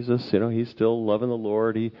serving Jesus, he's still loving the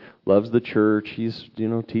Lord, he loves the church, he's,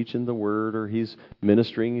 teaching the word, or he's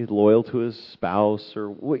ministering, he's loyal to his spouse, or,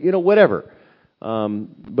 whatever.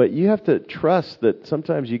 But you have to trust that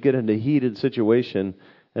sometimes you get into a heated situation,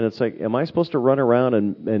 and it's like, am I supposed to run around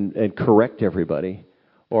and correct everybody?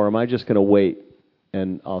 Or am I just going to wait,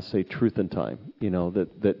 and I'll say truth in time,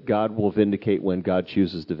 that God will vindicate when God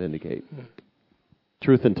chooses to vindicate.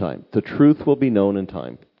 Truth in time. The truth will be known in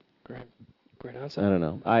time. Great answer. I don't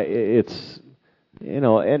know.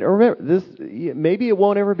 And remember, this maybe it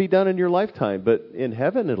won't ever be done in your lifetime, but in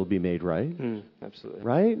heaven it'll be made right. Absolutely.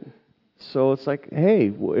 Right? So it's like,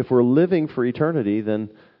 hey, if we're living for eternity,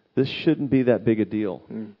 then this shouldn't be that big a deal.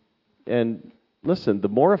 And listen, the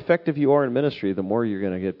more effective you are in ministry, the more you're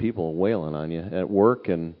going to get people wailing on you at work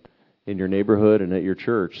and in your neighborhood and at your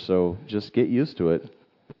church. So just get used to it.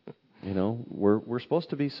 We're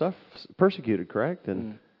supposed to be persecuted, correct?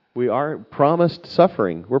 And we are promised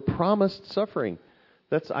suffering. We're promised suffering.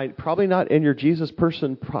 That's probably not in your Jesus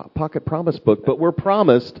Person pocket promise book, but we're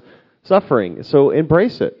promised suffering. So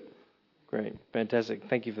embrace it. Great. Fantastic.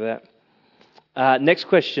 Thank you for that. Next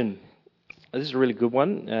question. This is a really good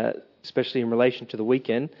one, especially in relation to the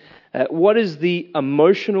weekend. What is the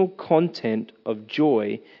emotional content of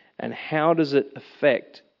joy, and how does it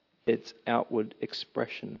affect its outward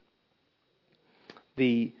expression?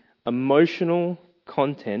 The emotional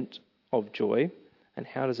content of joy, and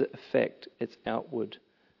how does it affect its outward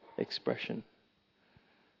expression?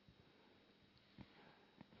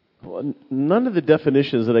 Well, none of the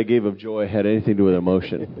definitions that I gave of joy had anything to do with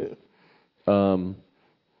emotion.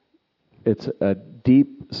 It's a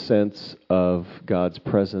deep sense of God's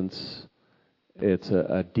presence. It's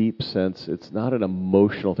a deep sense. It's not an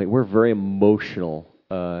emotional thing. We're very emotional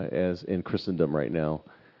as in Christendom right now.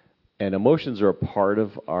 And emotions are a part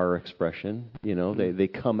of our expression. You know, they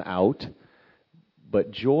come out.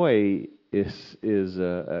 But joy is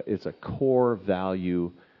a core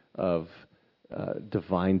value of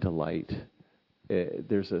divine delight.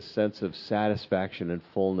 There's a sense of satisfaction and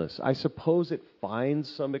fullness. I suppose it finds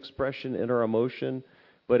some expression in our emotion,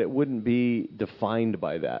 but it wouldn't be defined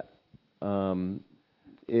by that.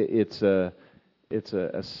 It's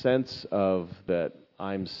a sense of that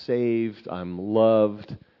I'm saved, I'm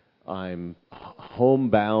loved, I'm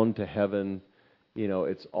homebound to heaven. You know,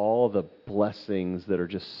 it's all the blessings that are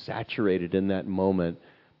just saturated in that moment.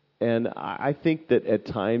 And I think that at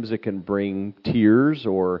times it can bring tears,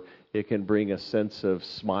 or it can bring a sense of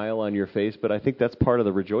smile on your face, but I think that's part of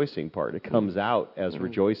the rejoicing part. It comes out as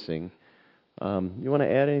rejoicing. You want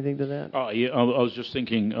to add anything to that? Oh, yeah, I was just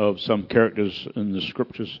thinking of some characters in the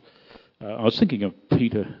scriptures. I was thinking of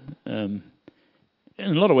Peter. In a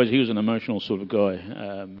lot of ways, he was an emotional sort of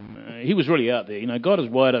guy. He was really out there. You know, God has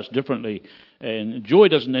wired us differently, and joy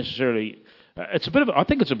doesn't necessarily. I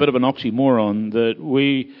think it's a bit of an oxymoron that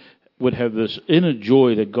we would have this inner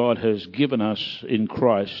joy that God has given us in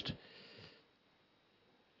Christ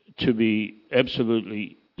to be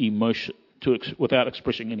absolutely without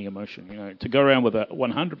expressing any emotion. You know, to go around with a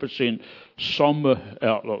 100% somber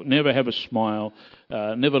outlook, never have a smile,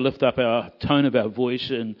 never lift up our tone of our voice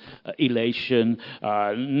in elation,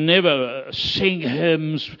 never sing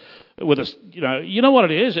hymns with us. You know what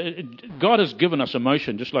it is. God has given us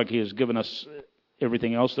emotion, just like He has given us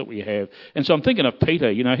everything else that we have. And so I'm thinking of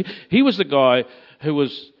Peter. You know, he was the guy who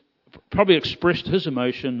was probably expressed his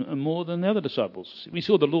emotion more than the other disciples. We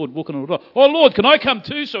saw the Lord walking on the water. Oh, Lord, can I come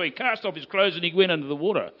too? So he cast off his clothes and he went into the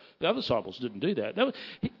water. The other disciples didn't do that.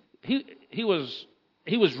 He was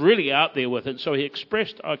really out there with it. So he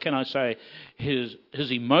expressed,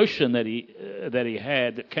 his emotion that he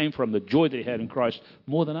had, that came from the joy that he had in Christ,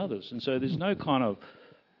 more than others. And so there's no kind of...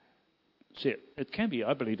 See, it can be,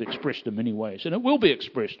 I believe, expressed in many ways. And it will be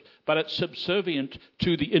expressed, but it's subservient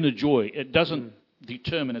to the inner joy. It doesn't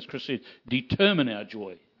determine, as Chris said, determine our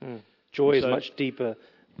joy. Joy is much deeper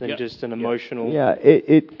than just an emotional... Yeah,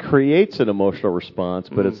 it creates an emotional response,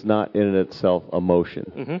 but it's not in itself emotion.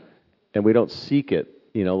 Mm-hmm. And we don't seek it,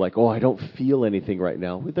 like, I don't feel anything right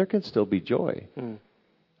now. There can still be joy.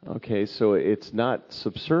 Okay, so it's not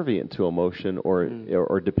subservient to emotion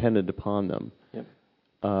or dependent upon them.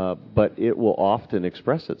 But it will often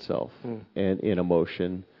express itself in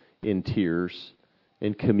emotion, in tears,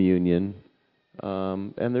 in communion.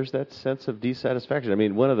 And there's that sense of dissatisfaction. I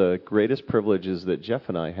mean, one of the greatest privileges that Jeff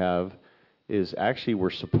and I have is actually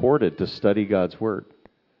we're supported to study God's Word.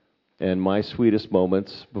 And my sweetest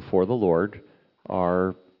moments before the Lord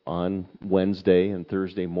are on Wednesday and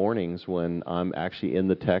Thursday mornings when I'm actually in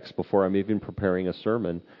the text before I'm even preparing a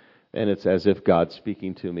sermon. And it's as if God's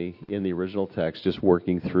speaking to me in the original text, just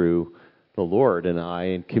working through the Lord and I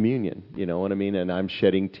in communion. You know what I mean? And I'm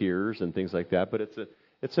shedding tears and things like that. But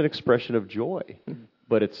it's an expression of joy.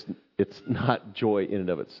 But it's not joy in and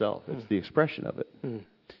of itself. It's the expression of it.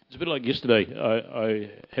 It's a bit like yesterday. I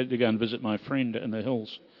had to go and visit my friend in the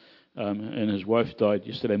hills. And his wife died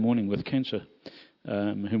yesterday morning with cancer,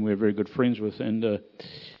 whom we're very good friends with.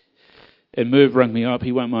 And Merv rang me up.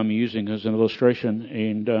 He won't mind me using as an illustration.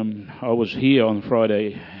 And I was here on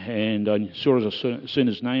Friday, and I saw as soon as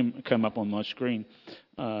his name came up on my screen,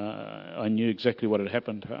 I knew exactly what had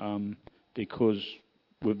happened, because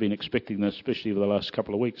we've been expecting this, especially over the last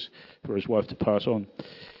couple of weeks, for his wife to pass on.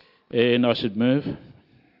 And I said, Merv,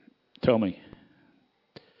 tell me.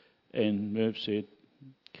 And Merv said,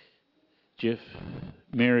 Jeff,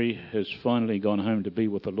 Mary has finally gone home to be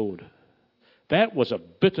with the Lord. That was a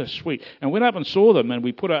bittersweet. And we went up and saw them, and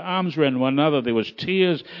we put our arms around one another. There was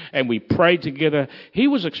tears, and we prayed together. He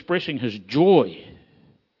was expressing his joy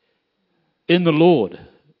in the Lord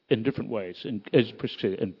in different ways, as Chris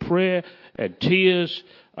said, in prayer and tears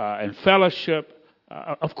and fellowship,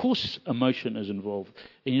 of course emotion is involved.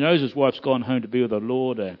 And he knows his wife's gone home to be with the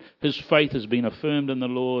Lord, and his faith has been affirmed in the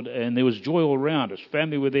Lord, and there was joy all around. His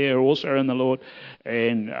family were there also in the Lord,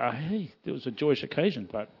 and hey, there was a joyous occasion,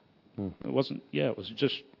 but it wasn't, it was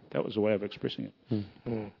just, that was a way of expressing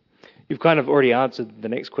it. You've kind of already answered the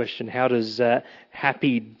next question. How does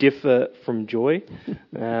happy differ from joy?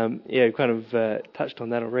 You've kind of touched on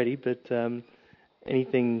that already, but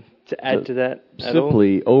anything to add to that at all?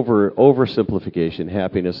 Simply, oversimplification,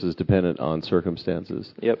 happiness is dependent on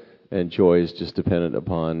circumstances. Yep. And joy is just dependent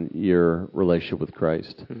upon your relationship with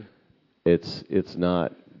Christ. It's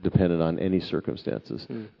not dependent on any circumstances.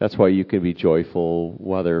 That's why you can be joyful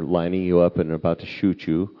while they're lining you up and about to shoot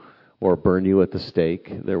you or burn you at the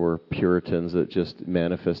stake. There were Puritans that just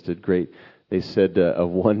manifested great. They said of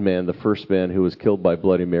one man, the first man who was killed by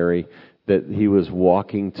Bloody Mary, that he was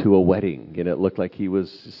walking to a wedding, and it looked like he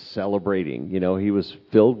was celebrating. He was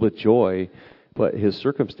filled with joy, but his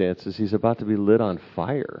circumstances, he's about to be lit on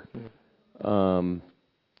fire. I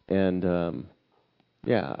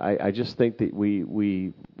just think that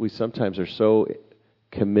we sometimes are so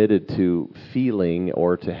committed to feeling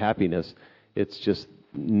or to happiness. It's just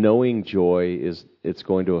knowing joy it's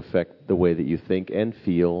going to affect the way that you think and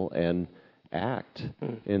feel and act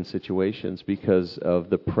in situations because of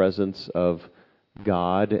the presence of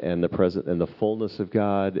God and the fullness of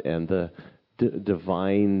God and the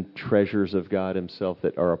divine treasures of God Himself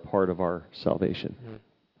that are a part of our salvation.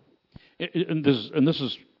 And this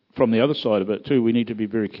is from the other side of it too. We need to be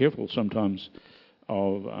very careful sometimes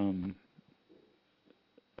of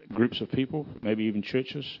groups of people, maybe even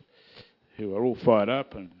churches, who are all fired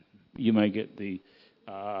up, and you may get the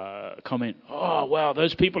comment, "Oh, wow,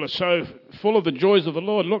 those people are so full of the joys of the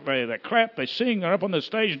Lord. Look, they clap, they sing, they're up on the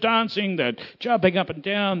stage dancing, they're jumping up and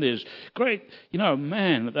down. There's great,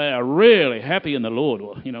 man, they are really happy in the Lord."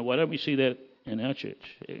 Well, why don't we see that in our church?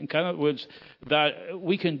 In other words, that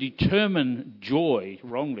we can determine joy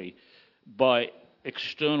wrongly by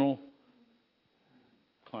external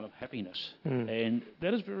kind of happiness, and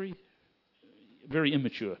that is very, very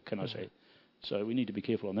immature, can I say? So we need to be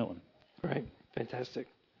careful on that one. Right. Fantastic.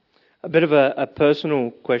 A bit of a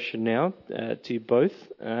personal question now to you both.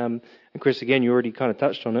 And Chris, again, you already kind of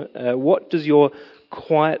touched on it. What does your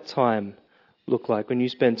quiet time look like when you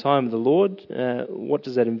spend time with the Lord? What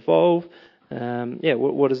does that involve?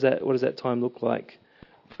 What does that time look like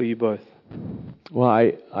for you both? Well,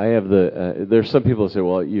 I have there's some people who say,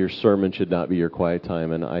 well, your sermon should not be your quiet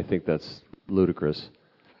time, and I think that's ludicrous.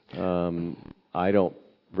 I don't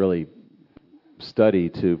really study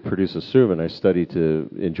to produce a sermon. I study to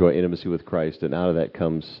enjoy intimacy with Christ, and out of that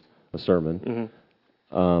comes a sermon.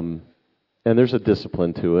 And there's a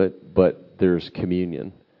discipline to it, but there's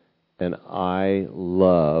communion. And I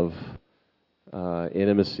love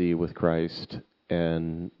intimacy with Christ,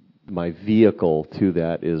 and my vehicle to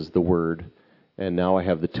that is the Word. And now I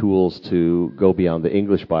have the tools to go beyond the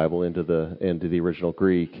English Bible into the original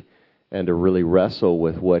Greek, and to really wrestle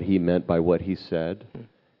with what He meant by what He said,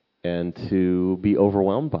 and to be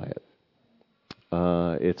overwhelmed by it.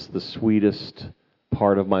 It's the sweetest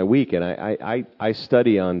part of my week, and I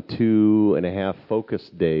study on 2.5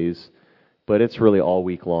 focused days, but it's really all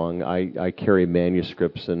week long. I carry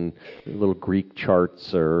manuscripts and little Greek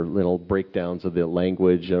charts or little breakdowns of the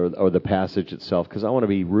language or the passage itself, because I want to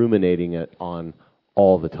be ruminating it on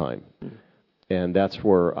all the time. And that's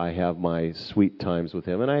where I have my sweet times with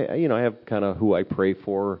Him. And I have kind of who I pray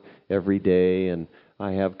for every day, and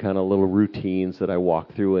I have kind of little routines that I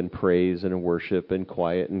walk through in praise and in worship and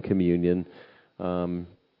quiet and communion. But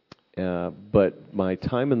my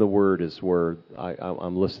time in the Word is where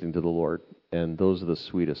I'm listening to the Lord, and those are the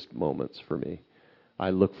sweetest moments for me. I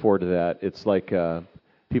look forward to that. It's like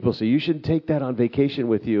people say, you should take that on vacation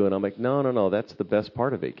with you, and I'm like, no, that's the best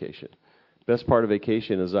part of vacation. Best part of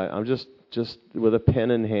vacation is I'm just with a pen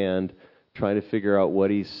in hand, trying to figure out what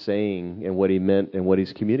He's saying and what He meant and what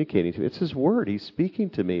He's communicating to me. It's His Word. He's speaking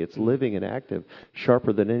to me. It's living and active,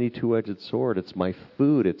 sharper than any two-edged sword. It's my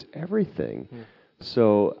food. It's everything.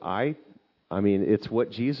 So I mean, it's what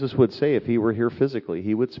Jesus would say if He were here physically.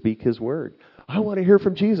 He would speak His Word. I want to hear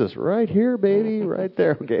from Jesus. Right here, baby. Right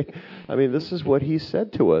there. Okay. I mean, this is what He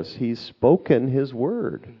said to us. He's spoken His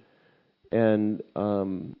Word. And,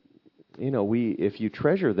 if you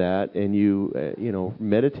treasure that and you,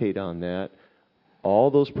 meditate on that,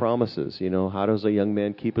 all those promises, how does a young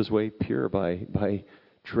man keep his way pure? By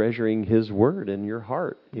treasuring His Word in your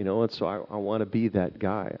heart, and so I want to be that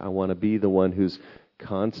guy. I want to be the one who's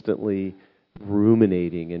constantly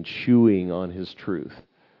ruminating and chewing on His truth.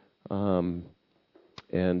 And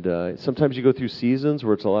sometimes you go through seasons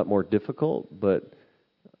where it's a lot more difficult, but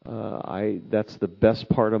that's the best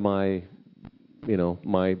part of my,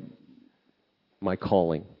 my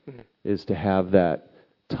calling, is to have that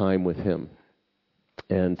time with Him,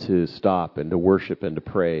 and to stop and to worship and to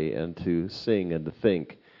pray and to sing and to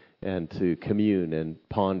think and to commune and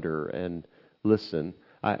ponder and listen.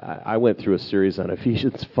 I went through a series on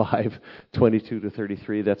Ephesians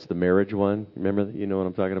 5:22-33. That's the marriage one. Remember, you know what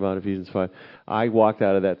I'm talking about, Ephesians 5? I walked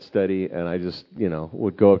out of that study, and I just,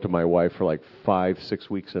 would go up to my wife for like 5-6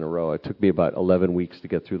 weeks in a row. It took me about 11 weeks to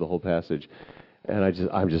get through the whole passage. And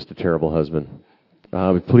I'm just a terrible husband.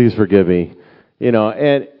 Please forgive me.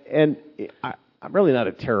 And I'm really not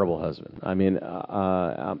a terrible husband. I mean,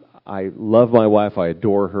 I love my wife. I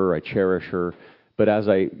adore her. I cherish her. But as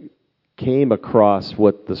I came across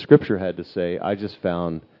what the Scripture had to say, I just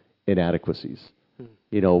found inadequacies.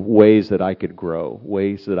 Ways that I could grow,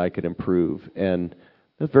 ways that I could improve. And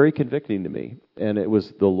that's very convicting to me. And it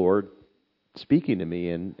was the Lord speaking to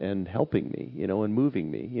me and helping me, and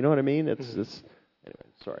moving me. You know what I mean? It's this. Anyway,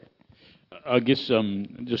 sorry. I guess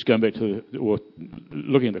just going back to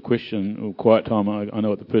looking at the question, or quiet time, I know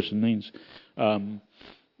what the person means.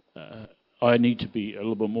 I need to be a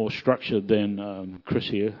little bit more structured than Chris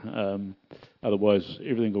here. Otherwise,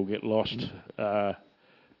 everything will get lost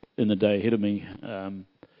in the day ahead of me.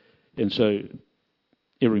 And so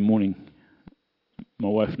every morning, my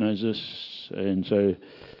wife knows this, and so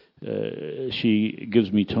she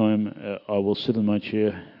gives me time. I will sit in my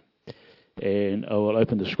chair, and I will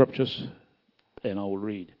open the Scriptures, and I will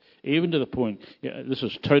read. Even to the point, this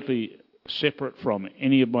is totally separate from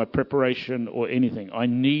any of my preparation or anything. I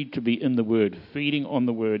need to be in the Word, feeding on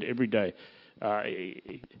the Word every day.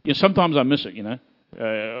 Sometimes I miss it,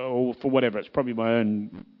 or for whatever. It's probably my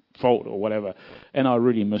own fault or whatever, and I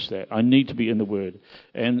really miss that. I need to be in the Word.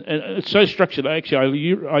 And it's so structured.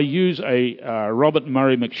 Actually, I use a Robert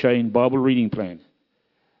Murray McShane Bible reading plan,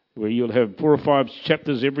 where you'll have 4 or 5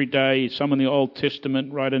 chapters every day, some in the Old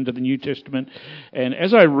Testament, right into the New Testament. And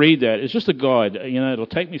as I read that, it's just a guide. It'll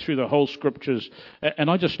take me through the whole Scriptures,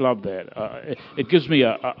 and I just love that. It gives me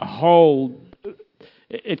a whole...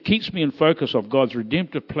 It keeps me in focus of God's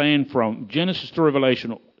redemptive plan from Genesis to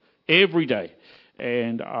Revelation every day.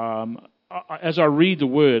 And as I read the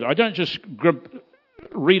Word, I don't just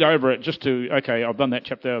read over it just to, okay, I've done that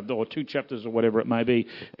chapter or 2 chapters or whatever it may be,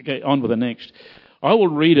 okay, on with the next. I will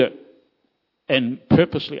read it and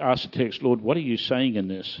purposely ask the text, Lord, what are you saying in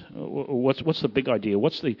this? What's the big idea?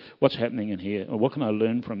 What's happening in here? Or what can I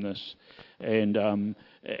learn from this? And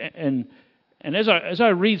as I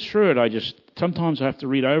read through it, sometimes I have to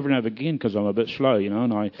read over and over again because I'm a bit slow,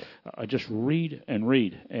 and I just read and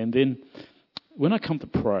read. And then when I come to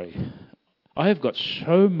pray, I have got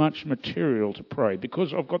so much material to pray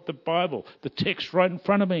because I've got the Bible, the text right in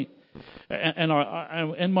front of me. And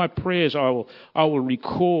in my prayers, I will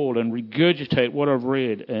recall and regurgitate what I've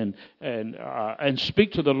read and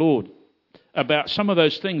speak to the Lord about some of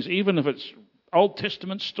those things, even if it's Old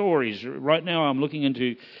Testament stories. Right now, I'm looking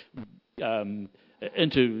into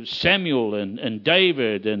Samuel and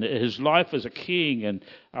David and his life as a king and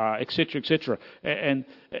etc. etc. And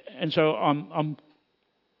so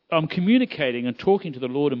I'm communicating and talking to the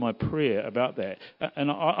Lord in my prayer about that, and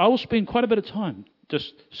I will spend quite a bit of time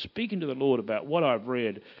just speaking to the Lord about what I've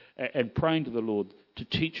read and praying to the Lord to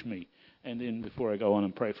teach me. And then before I go on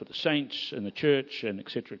and pray for the saints and the church and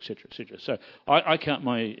etc. etc. etc. So I count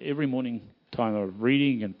my every morning time of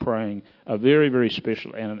reading and praying a very, very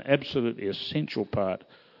special and an absolutely essential part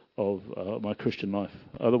of my Christian life.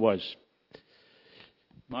 Otherwise,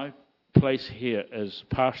 my place here as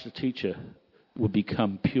pastor teacher would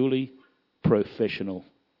become purely professional.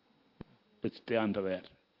 It's down to that.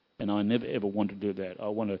 And I never ever want to do that. I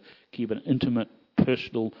want to keep an intimate,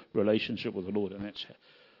 personal relationship with the Lord, and that's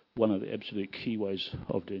one of the absolute key ways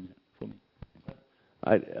of doing it for me.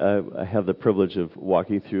 I have the privilege of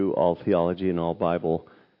walking through all theology and all Bible,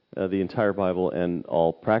 the entire Bible and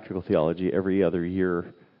all practical theology every other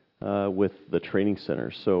year with the training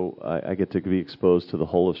center. So I get to be exposed to the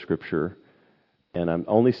whole of Scripture. And I'm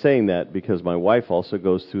only saying that because my wife also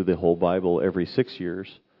goes through the whole Bible every 6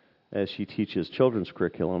 years as she teaches children's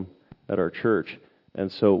curriculum at our church. And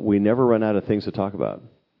so we never run out of things to talk about.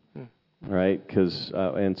 Right?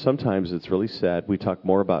 And sometimes it's really sad. We talk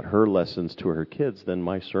more about her lessons to her kids than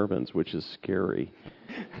my sermons, which is scary.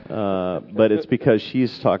 But it's because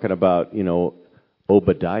she's talking about,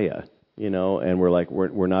 Obadiah, and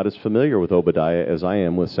we're not as familiar with Obadiah as I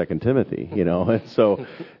am with 2 Timothy, And so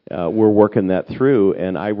we're working that through.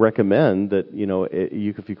 And I recommend that,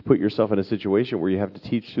 if you put yourself in a situation where you have to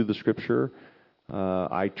teach through the Scripture,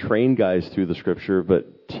 I train guys through the Scripture,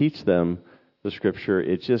 but teach them the Scripture,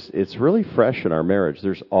 it's really fresh in our marriage.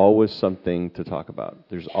 There's always something to talk about.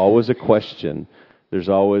 There's always a question. There's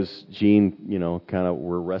always, Gene, kind of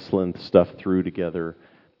we're wrestling stuff through together,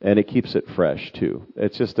 and it keeps it fresh too.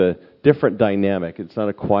 It's just a different dynamic. It's not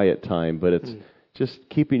a quiet time, but it's just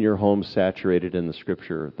keeping your home saturated in the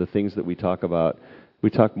Scripture. The things that we talk about, we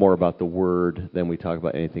talk more about the Word than we talk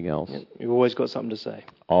about anything else. Yeah, you've always got something to say.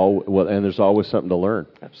 And there's always something to learn.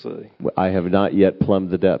 Absolutely. I have not yet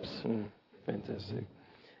plumbed the depths. Fantastic.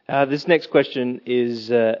 This next question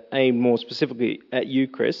is aimed more specifically at you,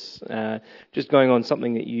 Chris. Just going on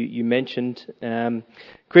something that you mentioned.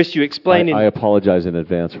 Chris, you explained I apologize in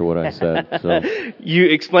advance for what I said. So. You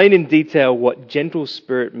explain in detail what gentle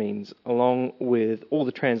spirit means, along with all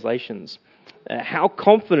the translations. How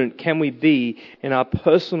confident can we be in our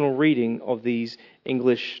personal reading of these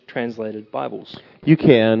English translated Bibles? You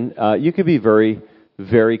can. You can be very,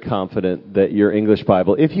 very confident that your English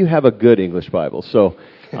Bible, if you have a good English Bible. So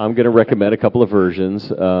I'm going to recommend a couple of versions,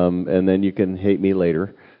 and then you can hate me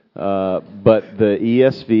later. But the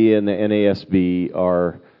ESV and the NASB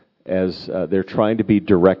are they're trying to be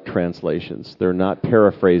direct translations. They're not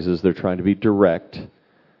paraphrases. They're trying to be direct.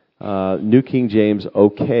 New King James,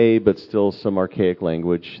 okay, but still some archaic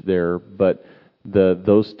language there. But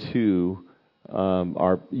those two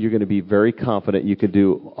you're going to be very confident. You can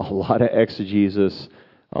do a lot of exegesis,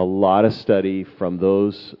 a lot of study from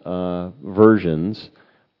those versions,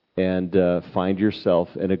 and find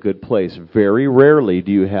yourself in a good place. Very rarely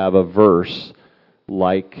do you have a verse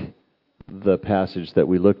like the passage that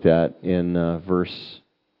we looked at in verse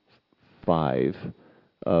 5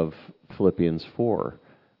 of Philippians 4.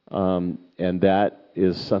 And that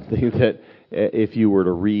is something that if you were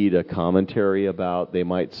to read a commentary about, they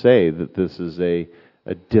might say that this is a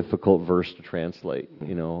difficult verse to translate,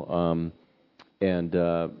 and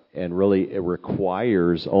really it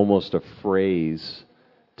requires almost a phrase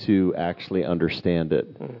to actually understand it.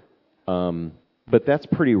 But that's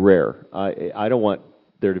pretty rare. I don't want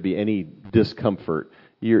there to be any discomfort.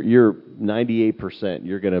 You're 98%.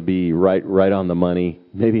 You're going to be right on the money.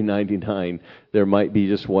 Maybe 99. There might be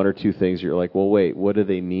just one or two things you're like, well, wait, what do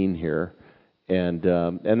they mean here? And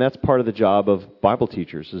that's part of the job of Bible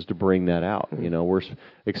teachers is to bring that out.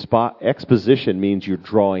 Exposition means you're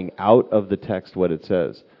drawing out of the text what it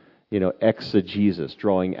says. Exegesis,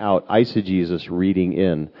 drawing out. Eisegesis, reading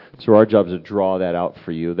in. So our job is to draw that out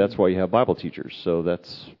for you. That's why you have Bible teachers. So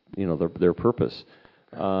that's their purpose.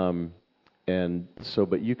 But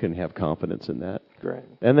you can have confidence in that. Great.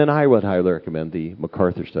 And then I would highly recommend the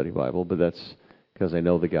MacArthur Study Bible, but that's because I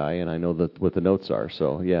know the guy and I know what the notes are.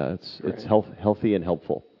 So yeah, it's healthy and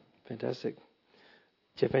helpful. Fantastic.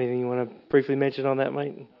 Jeff, anything you want to briefly mention on that,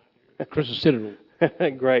 mate? Chris has said it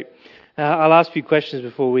all. Great. I'll ask a few questions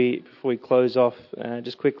before we close off.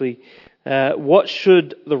 Just quickly, what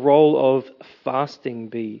should the role of fasting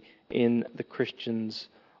be in the Christian's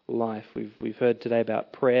life? We've heard today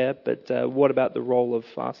about prayer, but what about the role of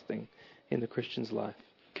fasting in the Christian's life?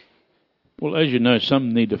 Well, as you know,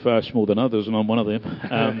 some need to fast more than others, and I'm one of them.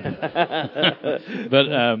 But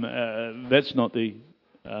that's not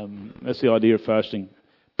that's the idea of fasting.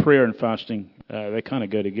 Prayer and fasting, they kind of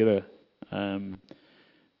go together.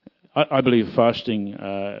 I believe fasting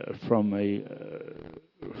from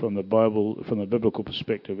the Bible, from the biblical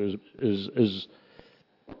perspective, is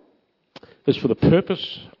for the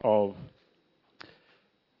purpose of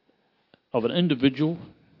an individual,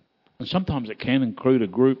 and sometimes it can include a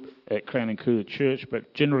group, it can include a church,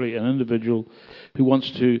 but generally an individual who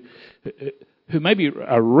who maybe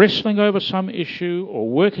are wrestling over some issue or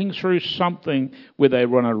working through something where they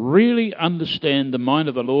want to really understand the mind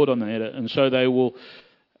of the Lord on that, and so they will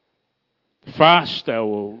fast, they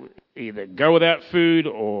will either go without food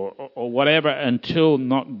or whatever until,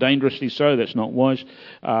 not dangerously so, that's not wise,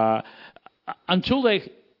 until they,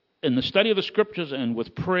 in the study of the Scriptures and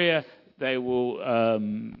with prayer, they will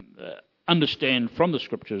understand from the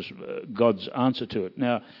Scriptures God's answer to it.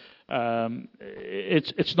 Now,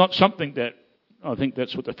 it's not something that, I think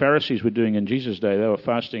that's what the Pharisees were doing in Jesus' day. They were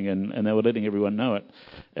fasting and they were letting everyone know it.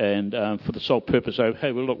 And for the sole purpose of,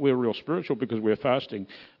 hey, well, look, we're real spiritual because we're fasting.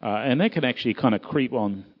 And that can actually kind of creep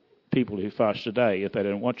on people who fast today. If they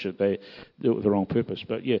don't watch it, they do it with the wrong purpose.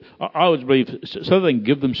 But yeah, I would believe so they can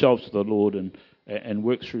give themselves to the Lord and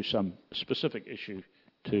work through some specific issue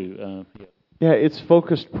to... Yeah, it's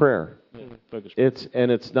focused prayer. Yeah, focused prayer.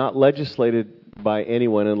 It's not legislated by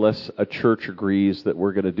anyone unless a church agrees that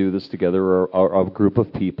we're going to do this together or a group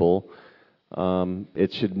of people.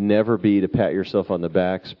 It should never be to pat yourself on the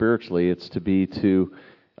back spiritually. It's to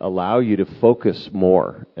allow you to focus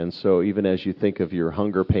more. And so even as you think of your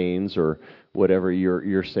hunger pains or whatever,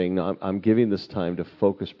 you're saying, no, I'm giving this time to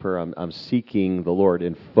focused prayer. I'm seeking the Lord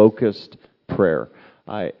in focused prayer.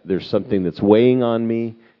 There's something that's weighing on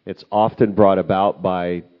me. It's often brought about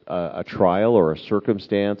by a trial or a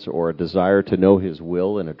circumstance or a desire to know His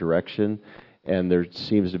will in a direction, and there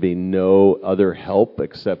seems to be no other help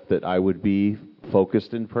except that I would be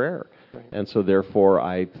focused in prayer. Right. And so therefore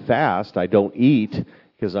I fast, I don't eat,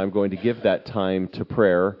 because I'm going to give that time to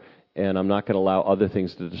prayer, and I'm not going to allow other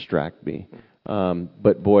things to distract me.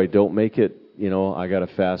 But boy, don't make it, I got to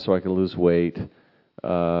fast so I can lose weight.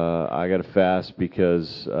 I got to fast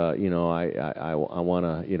because, I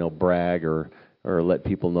want to, brag or let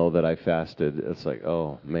people know that I fasted. It's like,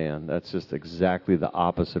 oh man, that's just exactly the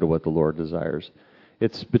opposite of what the Lord desires.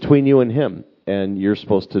 It's between you and Him, and you're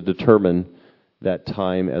supposed to determine that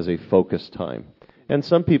time as a focused time. And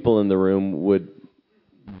some people in the room would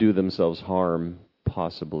do themselves harm,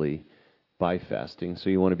 possibly, by fasting. So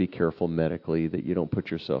you want to be careful medically that you don't put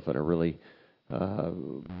yourself in a really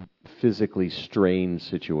physically strained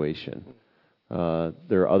situation.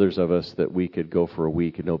 There are others of us that we could go for a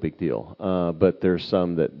week and no big deal. But there's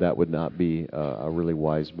some that would not be a really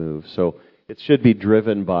wise move. So it should be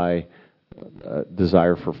driven by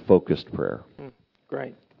desire for focused prayer.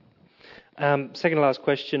 Great. Second to last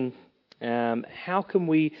question. How can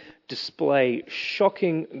we display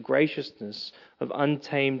shocking graciousness of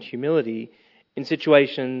untamed humility in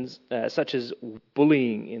situations such as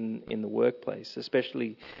bullying in the workplace,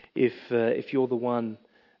 especially if you're the one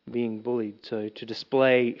being bullied? So to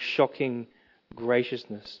display shocking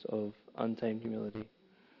graciousness of untamed humility.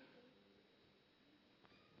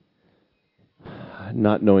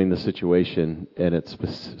 Not knowing the situation and its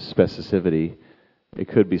specificity, it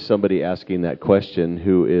could be somebody asking that question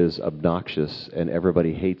who is obnoxious and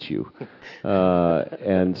everybody hates you.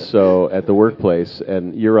 And so at the workplace,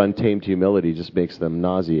 and your untamed humility just makes them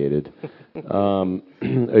nauseated.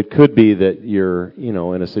 It could be that you're,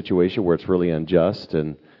 in a situation where it's really unjust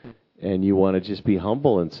and you want to just be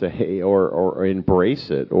humble and say, or embrace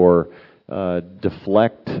it, or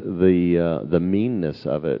deflect the meanness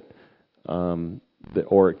of it.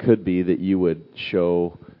 Or it could be that you would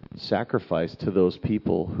show sacrifice to those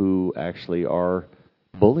people who actually are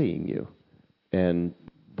bullying you and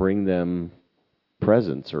bring them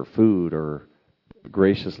presents or food or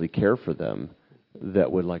graciously care for them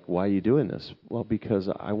that would why are you doing this? Well, because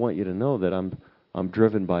I want you to know that I'm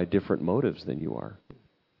driven by different motives than you are.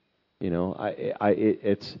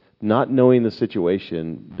 It's not knowing the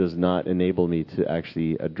situation does not enable me to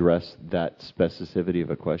actually address that specificity of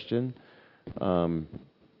a question.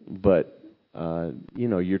 But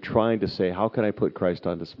you're trying to say, how can I put Christ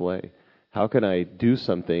on display? How can I do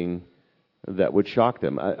something that would shock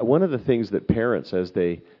them? One of the things that parents, as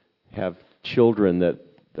they have children that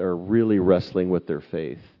are really wrestling with their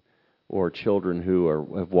faith, or children who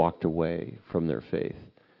have walked away from their faith,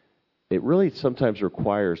 it really sometimes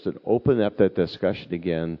requires to open up that discussion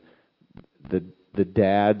again. The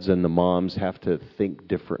dads and the moms have to think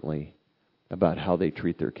differently about how they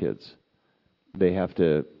treat their kids. They have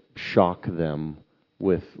to shock them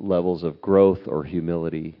with levels of growth or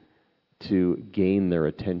humility to gain their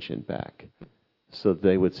attention back. So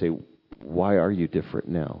they would say, why are you different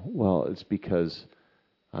now? Well, it's because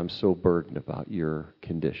I'm so burdened about your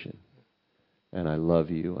condition. And I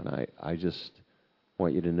love you, and I just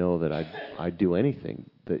want you to know that I'd do anything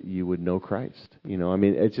that you would know Christ.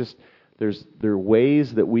 It's just, there are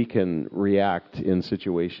ways that we can react in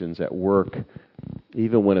situations at work,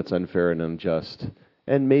 even when it's unfair and unjust.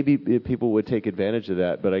 And maybe people would take advantage of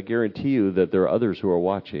that, but I guarantee you that there are others who are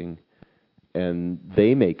watching, and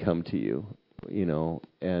they may come to you,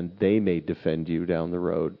 and they may defend you down the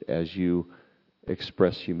road as you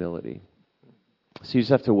express humility. So you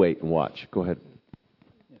just have to wait and watch. Go ahead.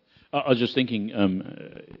 I was just thinking,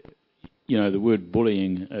 the word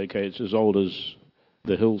bullying, okay, it's as old as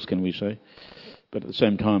the hills, can we say? But at the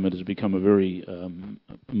same time, it has become a very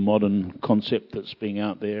modern concept that's being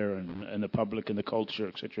out there and the public and the culture,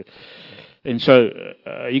 etc. And so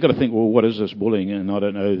you've got to think, well, what is this bullying? And I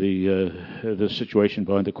don't know the situation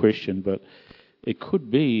behind the question, but it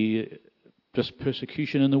could be just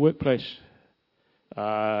persecution in the workplace.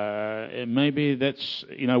 Maybe that's,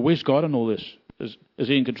 where's God in all this? Is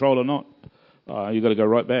He in control or not? You've got to go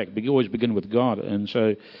right back. But you always begin with God. And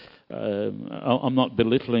so I'm not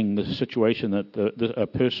belittling the situation that a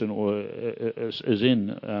person is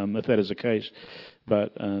in, if that is the case.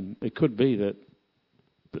 But it could be that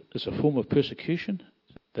it's a form of persecution.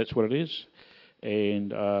 That's what it is. And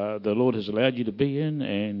the Lord has allowed you to be in,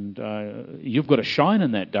 and you've got to shine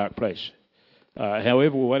in that dark place.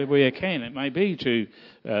 however, whatever we can. It may be to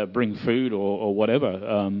bring food or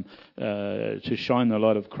whatever, to shine the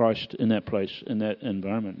light of Christ in that place, in that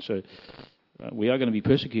environment. So we are going to be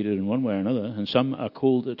persecuted in one way or another, and some are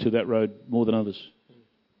called to that road more than others.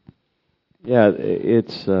 Yeah,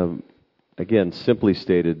 it's, again, simply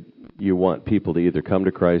stated, you want people to either come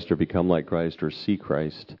to Christ or become like Christ or see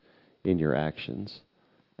Christ in your actions.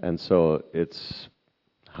 And so it's,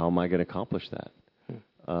 how am I going to accomplish that?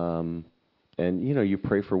 And, you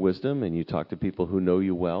pray for wisdom, and you talk to people who know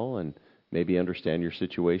you well and maybe understand your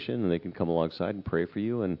situation, and they can come alongside and pray for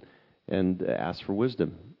you and ask for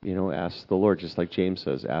wisdom. Ask the Lord, just like James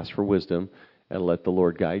says, ask for wisdom and let the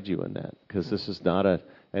Lord guide you in that. Because this is not an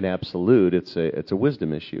absolute, it's a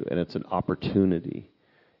wisdom issue, and it's an opportunity.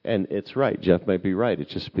 And it's right, Jeff might be right.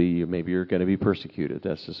 It's just maybe you're going to be persecuted.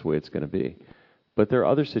 That's just the way it's going to be. But there are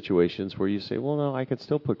other situations where you say, well, no, I can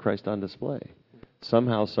still put Christ on display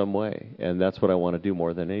somehow, some way. And that's what I want to do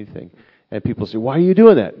more than anything. And people say, why are you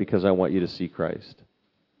doing that? Because I want you to see Christ.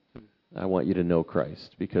 I want you to know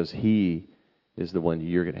Christ, because He is the one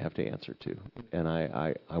you're going to have to answer to. And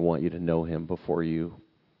I want you to know Him before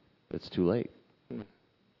it's too late.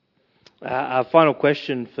 Our final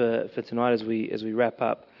question for tonight as we wrap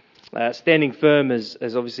up. Standing firm has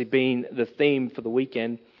obviously been the theme for the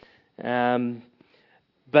weekend.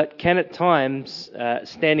 But can at times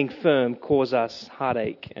standing firm cause us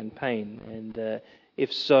heartache and pain? And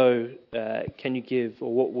if so, can you give,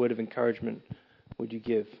 or what word of encouragement would you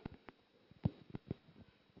give?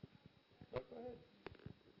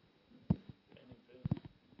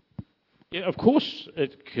 Yeah, of course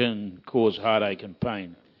it can cause heartache and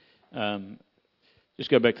pain. Just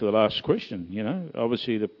go back to the last question,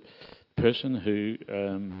 Obviously the person who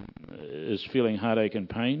is feeling heartache and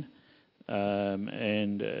pain,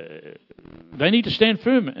 and they need to stand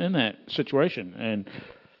firm in that situation. And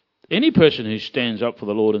any person who stands up for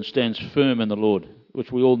the Lord and stands firm in the Lord, which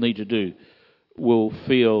we all need to do, will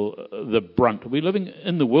feel the brunt. We're living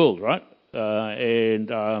in the world, right? And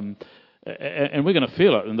we're going to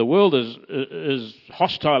feel it. And the world is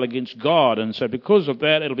hostile against God, and so because of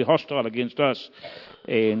that, it'll be hostile against us.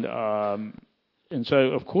 And so,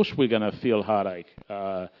 of course, we're going to feel heartache.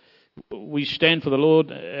 We stand for the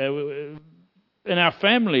Lord in our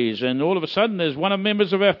families, and all of a sudden there's one of the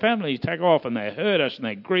members of our family take off, and they hurt us and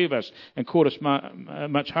they grieve us and cause us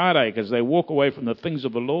much heartache as they walk away from the things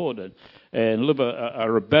of the Lord and live a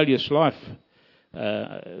rebellious life.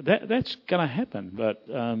 That's going to happen, but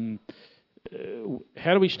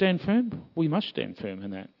how do we stand firm? We must stand firm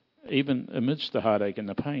in that, even amidst the heartache and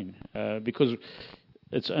the pain, because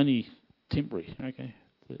it's only temporary. Okay,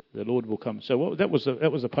 the Lord will come. So that was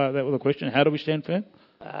the part. That was the question. How do we stand firm?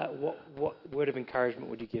 What word of encouragement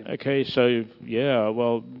would you give? Okay, so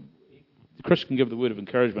well, Chris can give the word of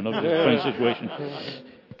encouragement of the pain situation.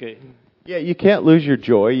 Okay. Yeah, you can't lose your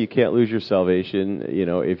joy. You can't lose your salvation.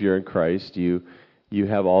 If you're in Christ, you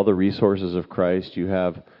have all the resources of Christ. You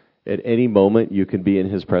have, at any moment, you can be in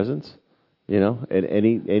His presence. At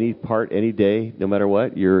any part, any day, no matter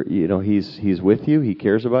what, He's with you. He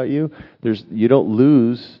cares about you. You don't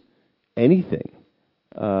lose anything.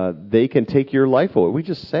 They can take your life away. We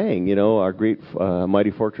just sang, our great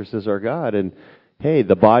mighty fortress is our God, and hey,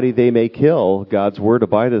 the body they may kill, God's word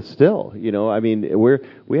abideth still.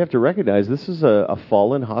 We have to recognize this is a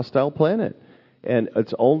fallen, hostile planet, and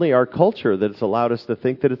it's only our culture that's allowed us to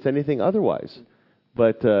think that it's anything otherwise.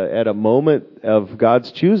 But at a moment of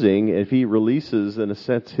God's choosing, if He releases, in a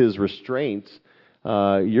sense, His restraints,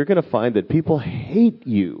 you're going to find that people hate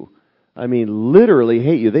you. Literally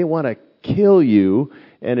hate you. They want to kill you,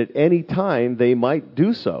 and at any time they might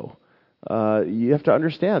do so. You have to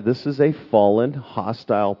understand, this is a fallen,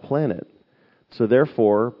 hostile planet. So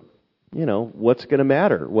therefore, what's going to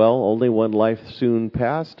matter? Well, only one life soon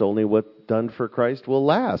past. Only what's done for Christ will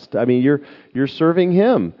last. You're serving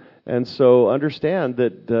Him. And so understand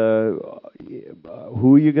that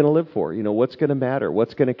who are you going to live for? What's going to matter?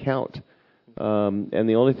 What's going to count? And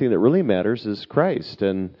the only thing that really matters is Christ,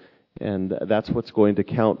 and that's what's going to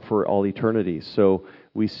count for all eternity. So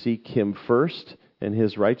we seek Him first and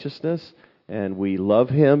His righteousness, and we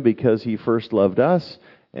love Him because He first loved us,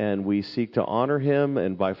 and we seek to honor Him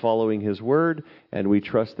and by following His word, and we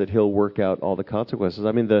trust that He'll work out all the consequences.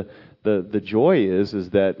 The joy is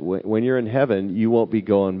that when you're in heaven, you won't be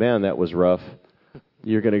going, man, that was rough.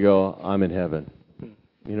 You're going to go, I'm in heaven.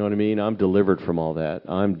 You know what I mean? I'm delivered from all that.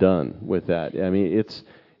 I'm done with that.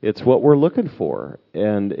 It's what we're looking for,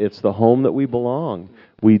 and it's the home that we belong.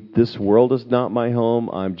 This world is not my home.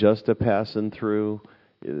 I'm just a passing through.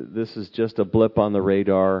 This is just a blip on the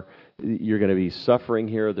radar. you're going to be suffering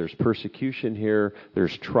here. There's persecution here.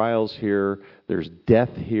 There's trials here. There's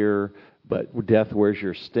death here. But death, where's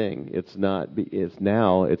your sting? It's not.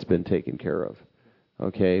 It's been taken care of.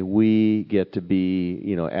 Okay, we get to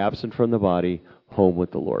be, absent from the body, home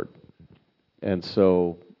with the Lord. And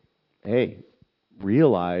so, hey,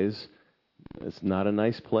 realize it's not a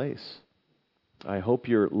nice place. I hope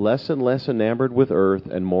you're less and less enamored with earth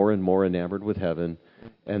and more enamored with heaven,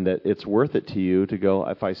 and that it's worth it to you to go,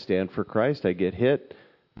 if I stand for Christ, I get hit,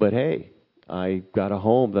 but hey, I got a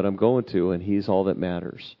home that I'm going to, and He's all that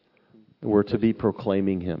matters. We're to be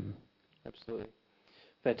proclaiming Him. Absolutely.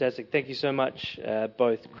 Fantastic. Thank you so much,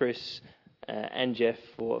 both Chris and Jeff,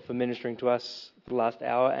 for ministering to us for the last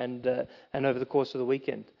hour and over the course of the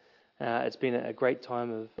weekend. It's been a great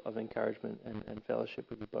time of encouragement and fellowship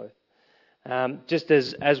with you both. Just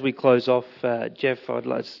as we close off, Jeff, I'd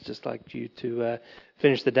just like you to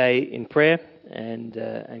finish the day in prayer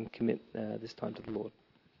and commit this time to the Lord.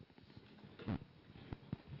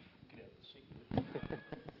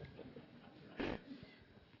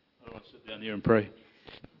 I'll sit down here and pray.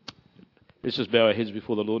 Let's just bow our heads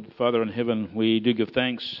before the Lord. Father in heaven, we do give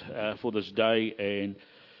thanks for this day. And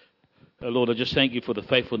Lord, I just thank you for the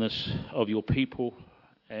faithfulness of your people.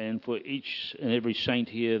 And for each and every saint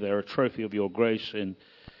here, they're a trophy of your grace.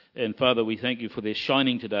 And Father, we thank you for their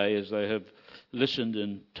shining today as they have listened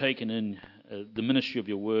and taken in the ministry of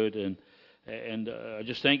your word. And I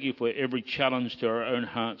just thank you for every challenge to our own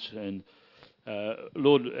hearts. And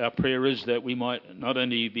Lord, our prayer is that we might not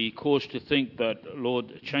only be caused to think, but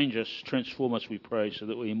Lord, change us, transform us, we pray, so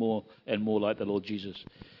that we're more and more like the Lord Jesus.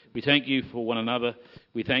 We thank you for one another.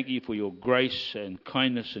 We thank you for your grace and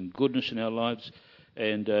kindness and goodness in our lives.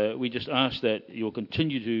 And we just ask that you'll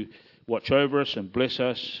continue to watch over us and bless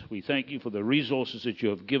us. We thank you for the resources that you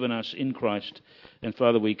have given us in Christ. And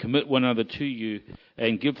Father, we commit one another to you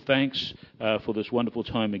and give thanks for this wonderful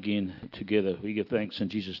time again together. We give thanks in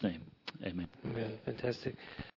Jesus' name. Amen. Fantastic.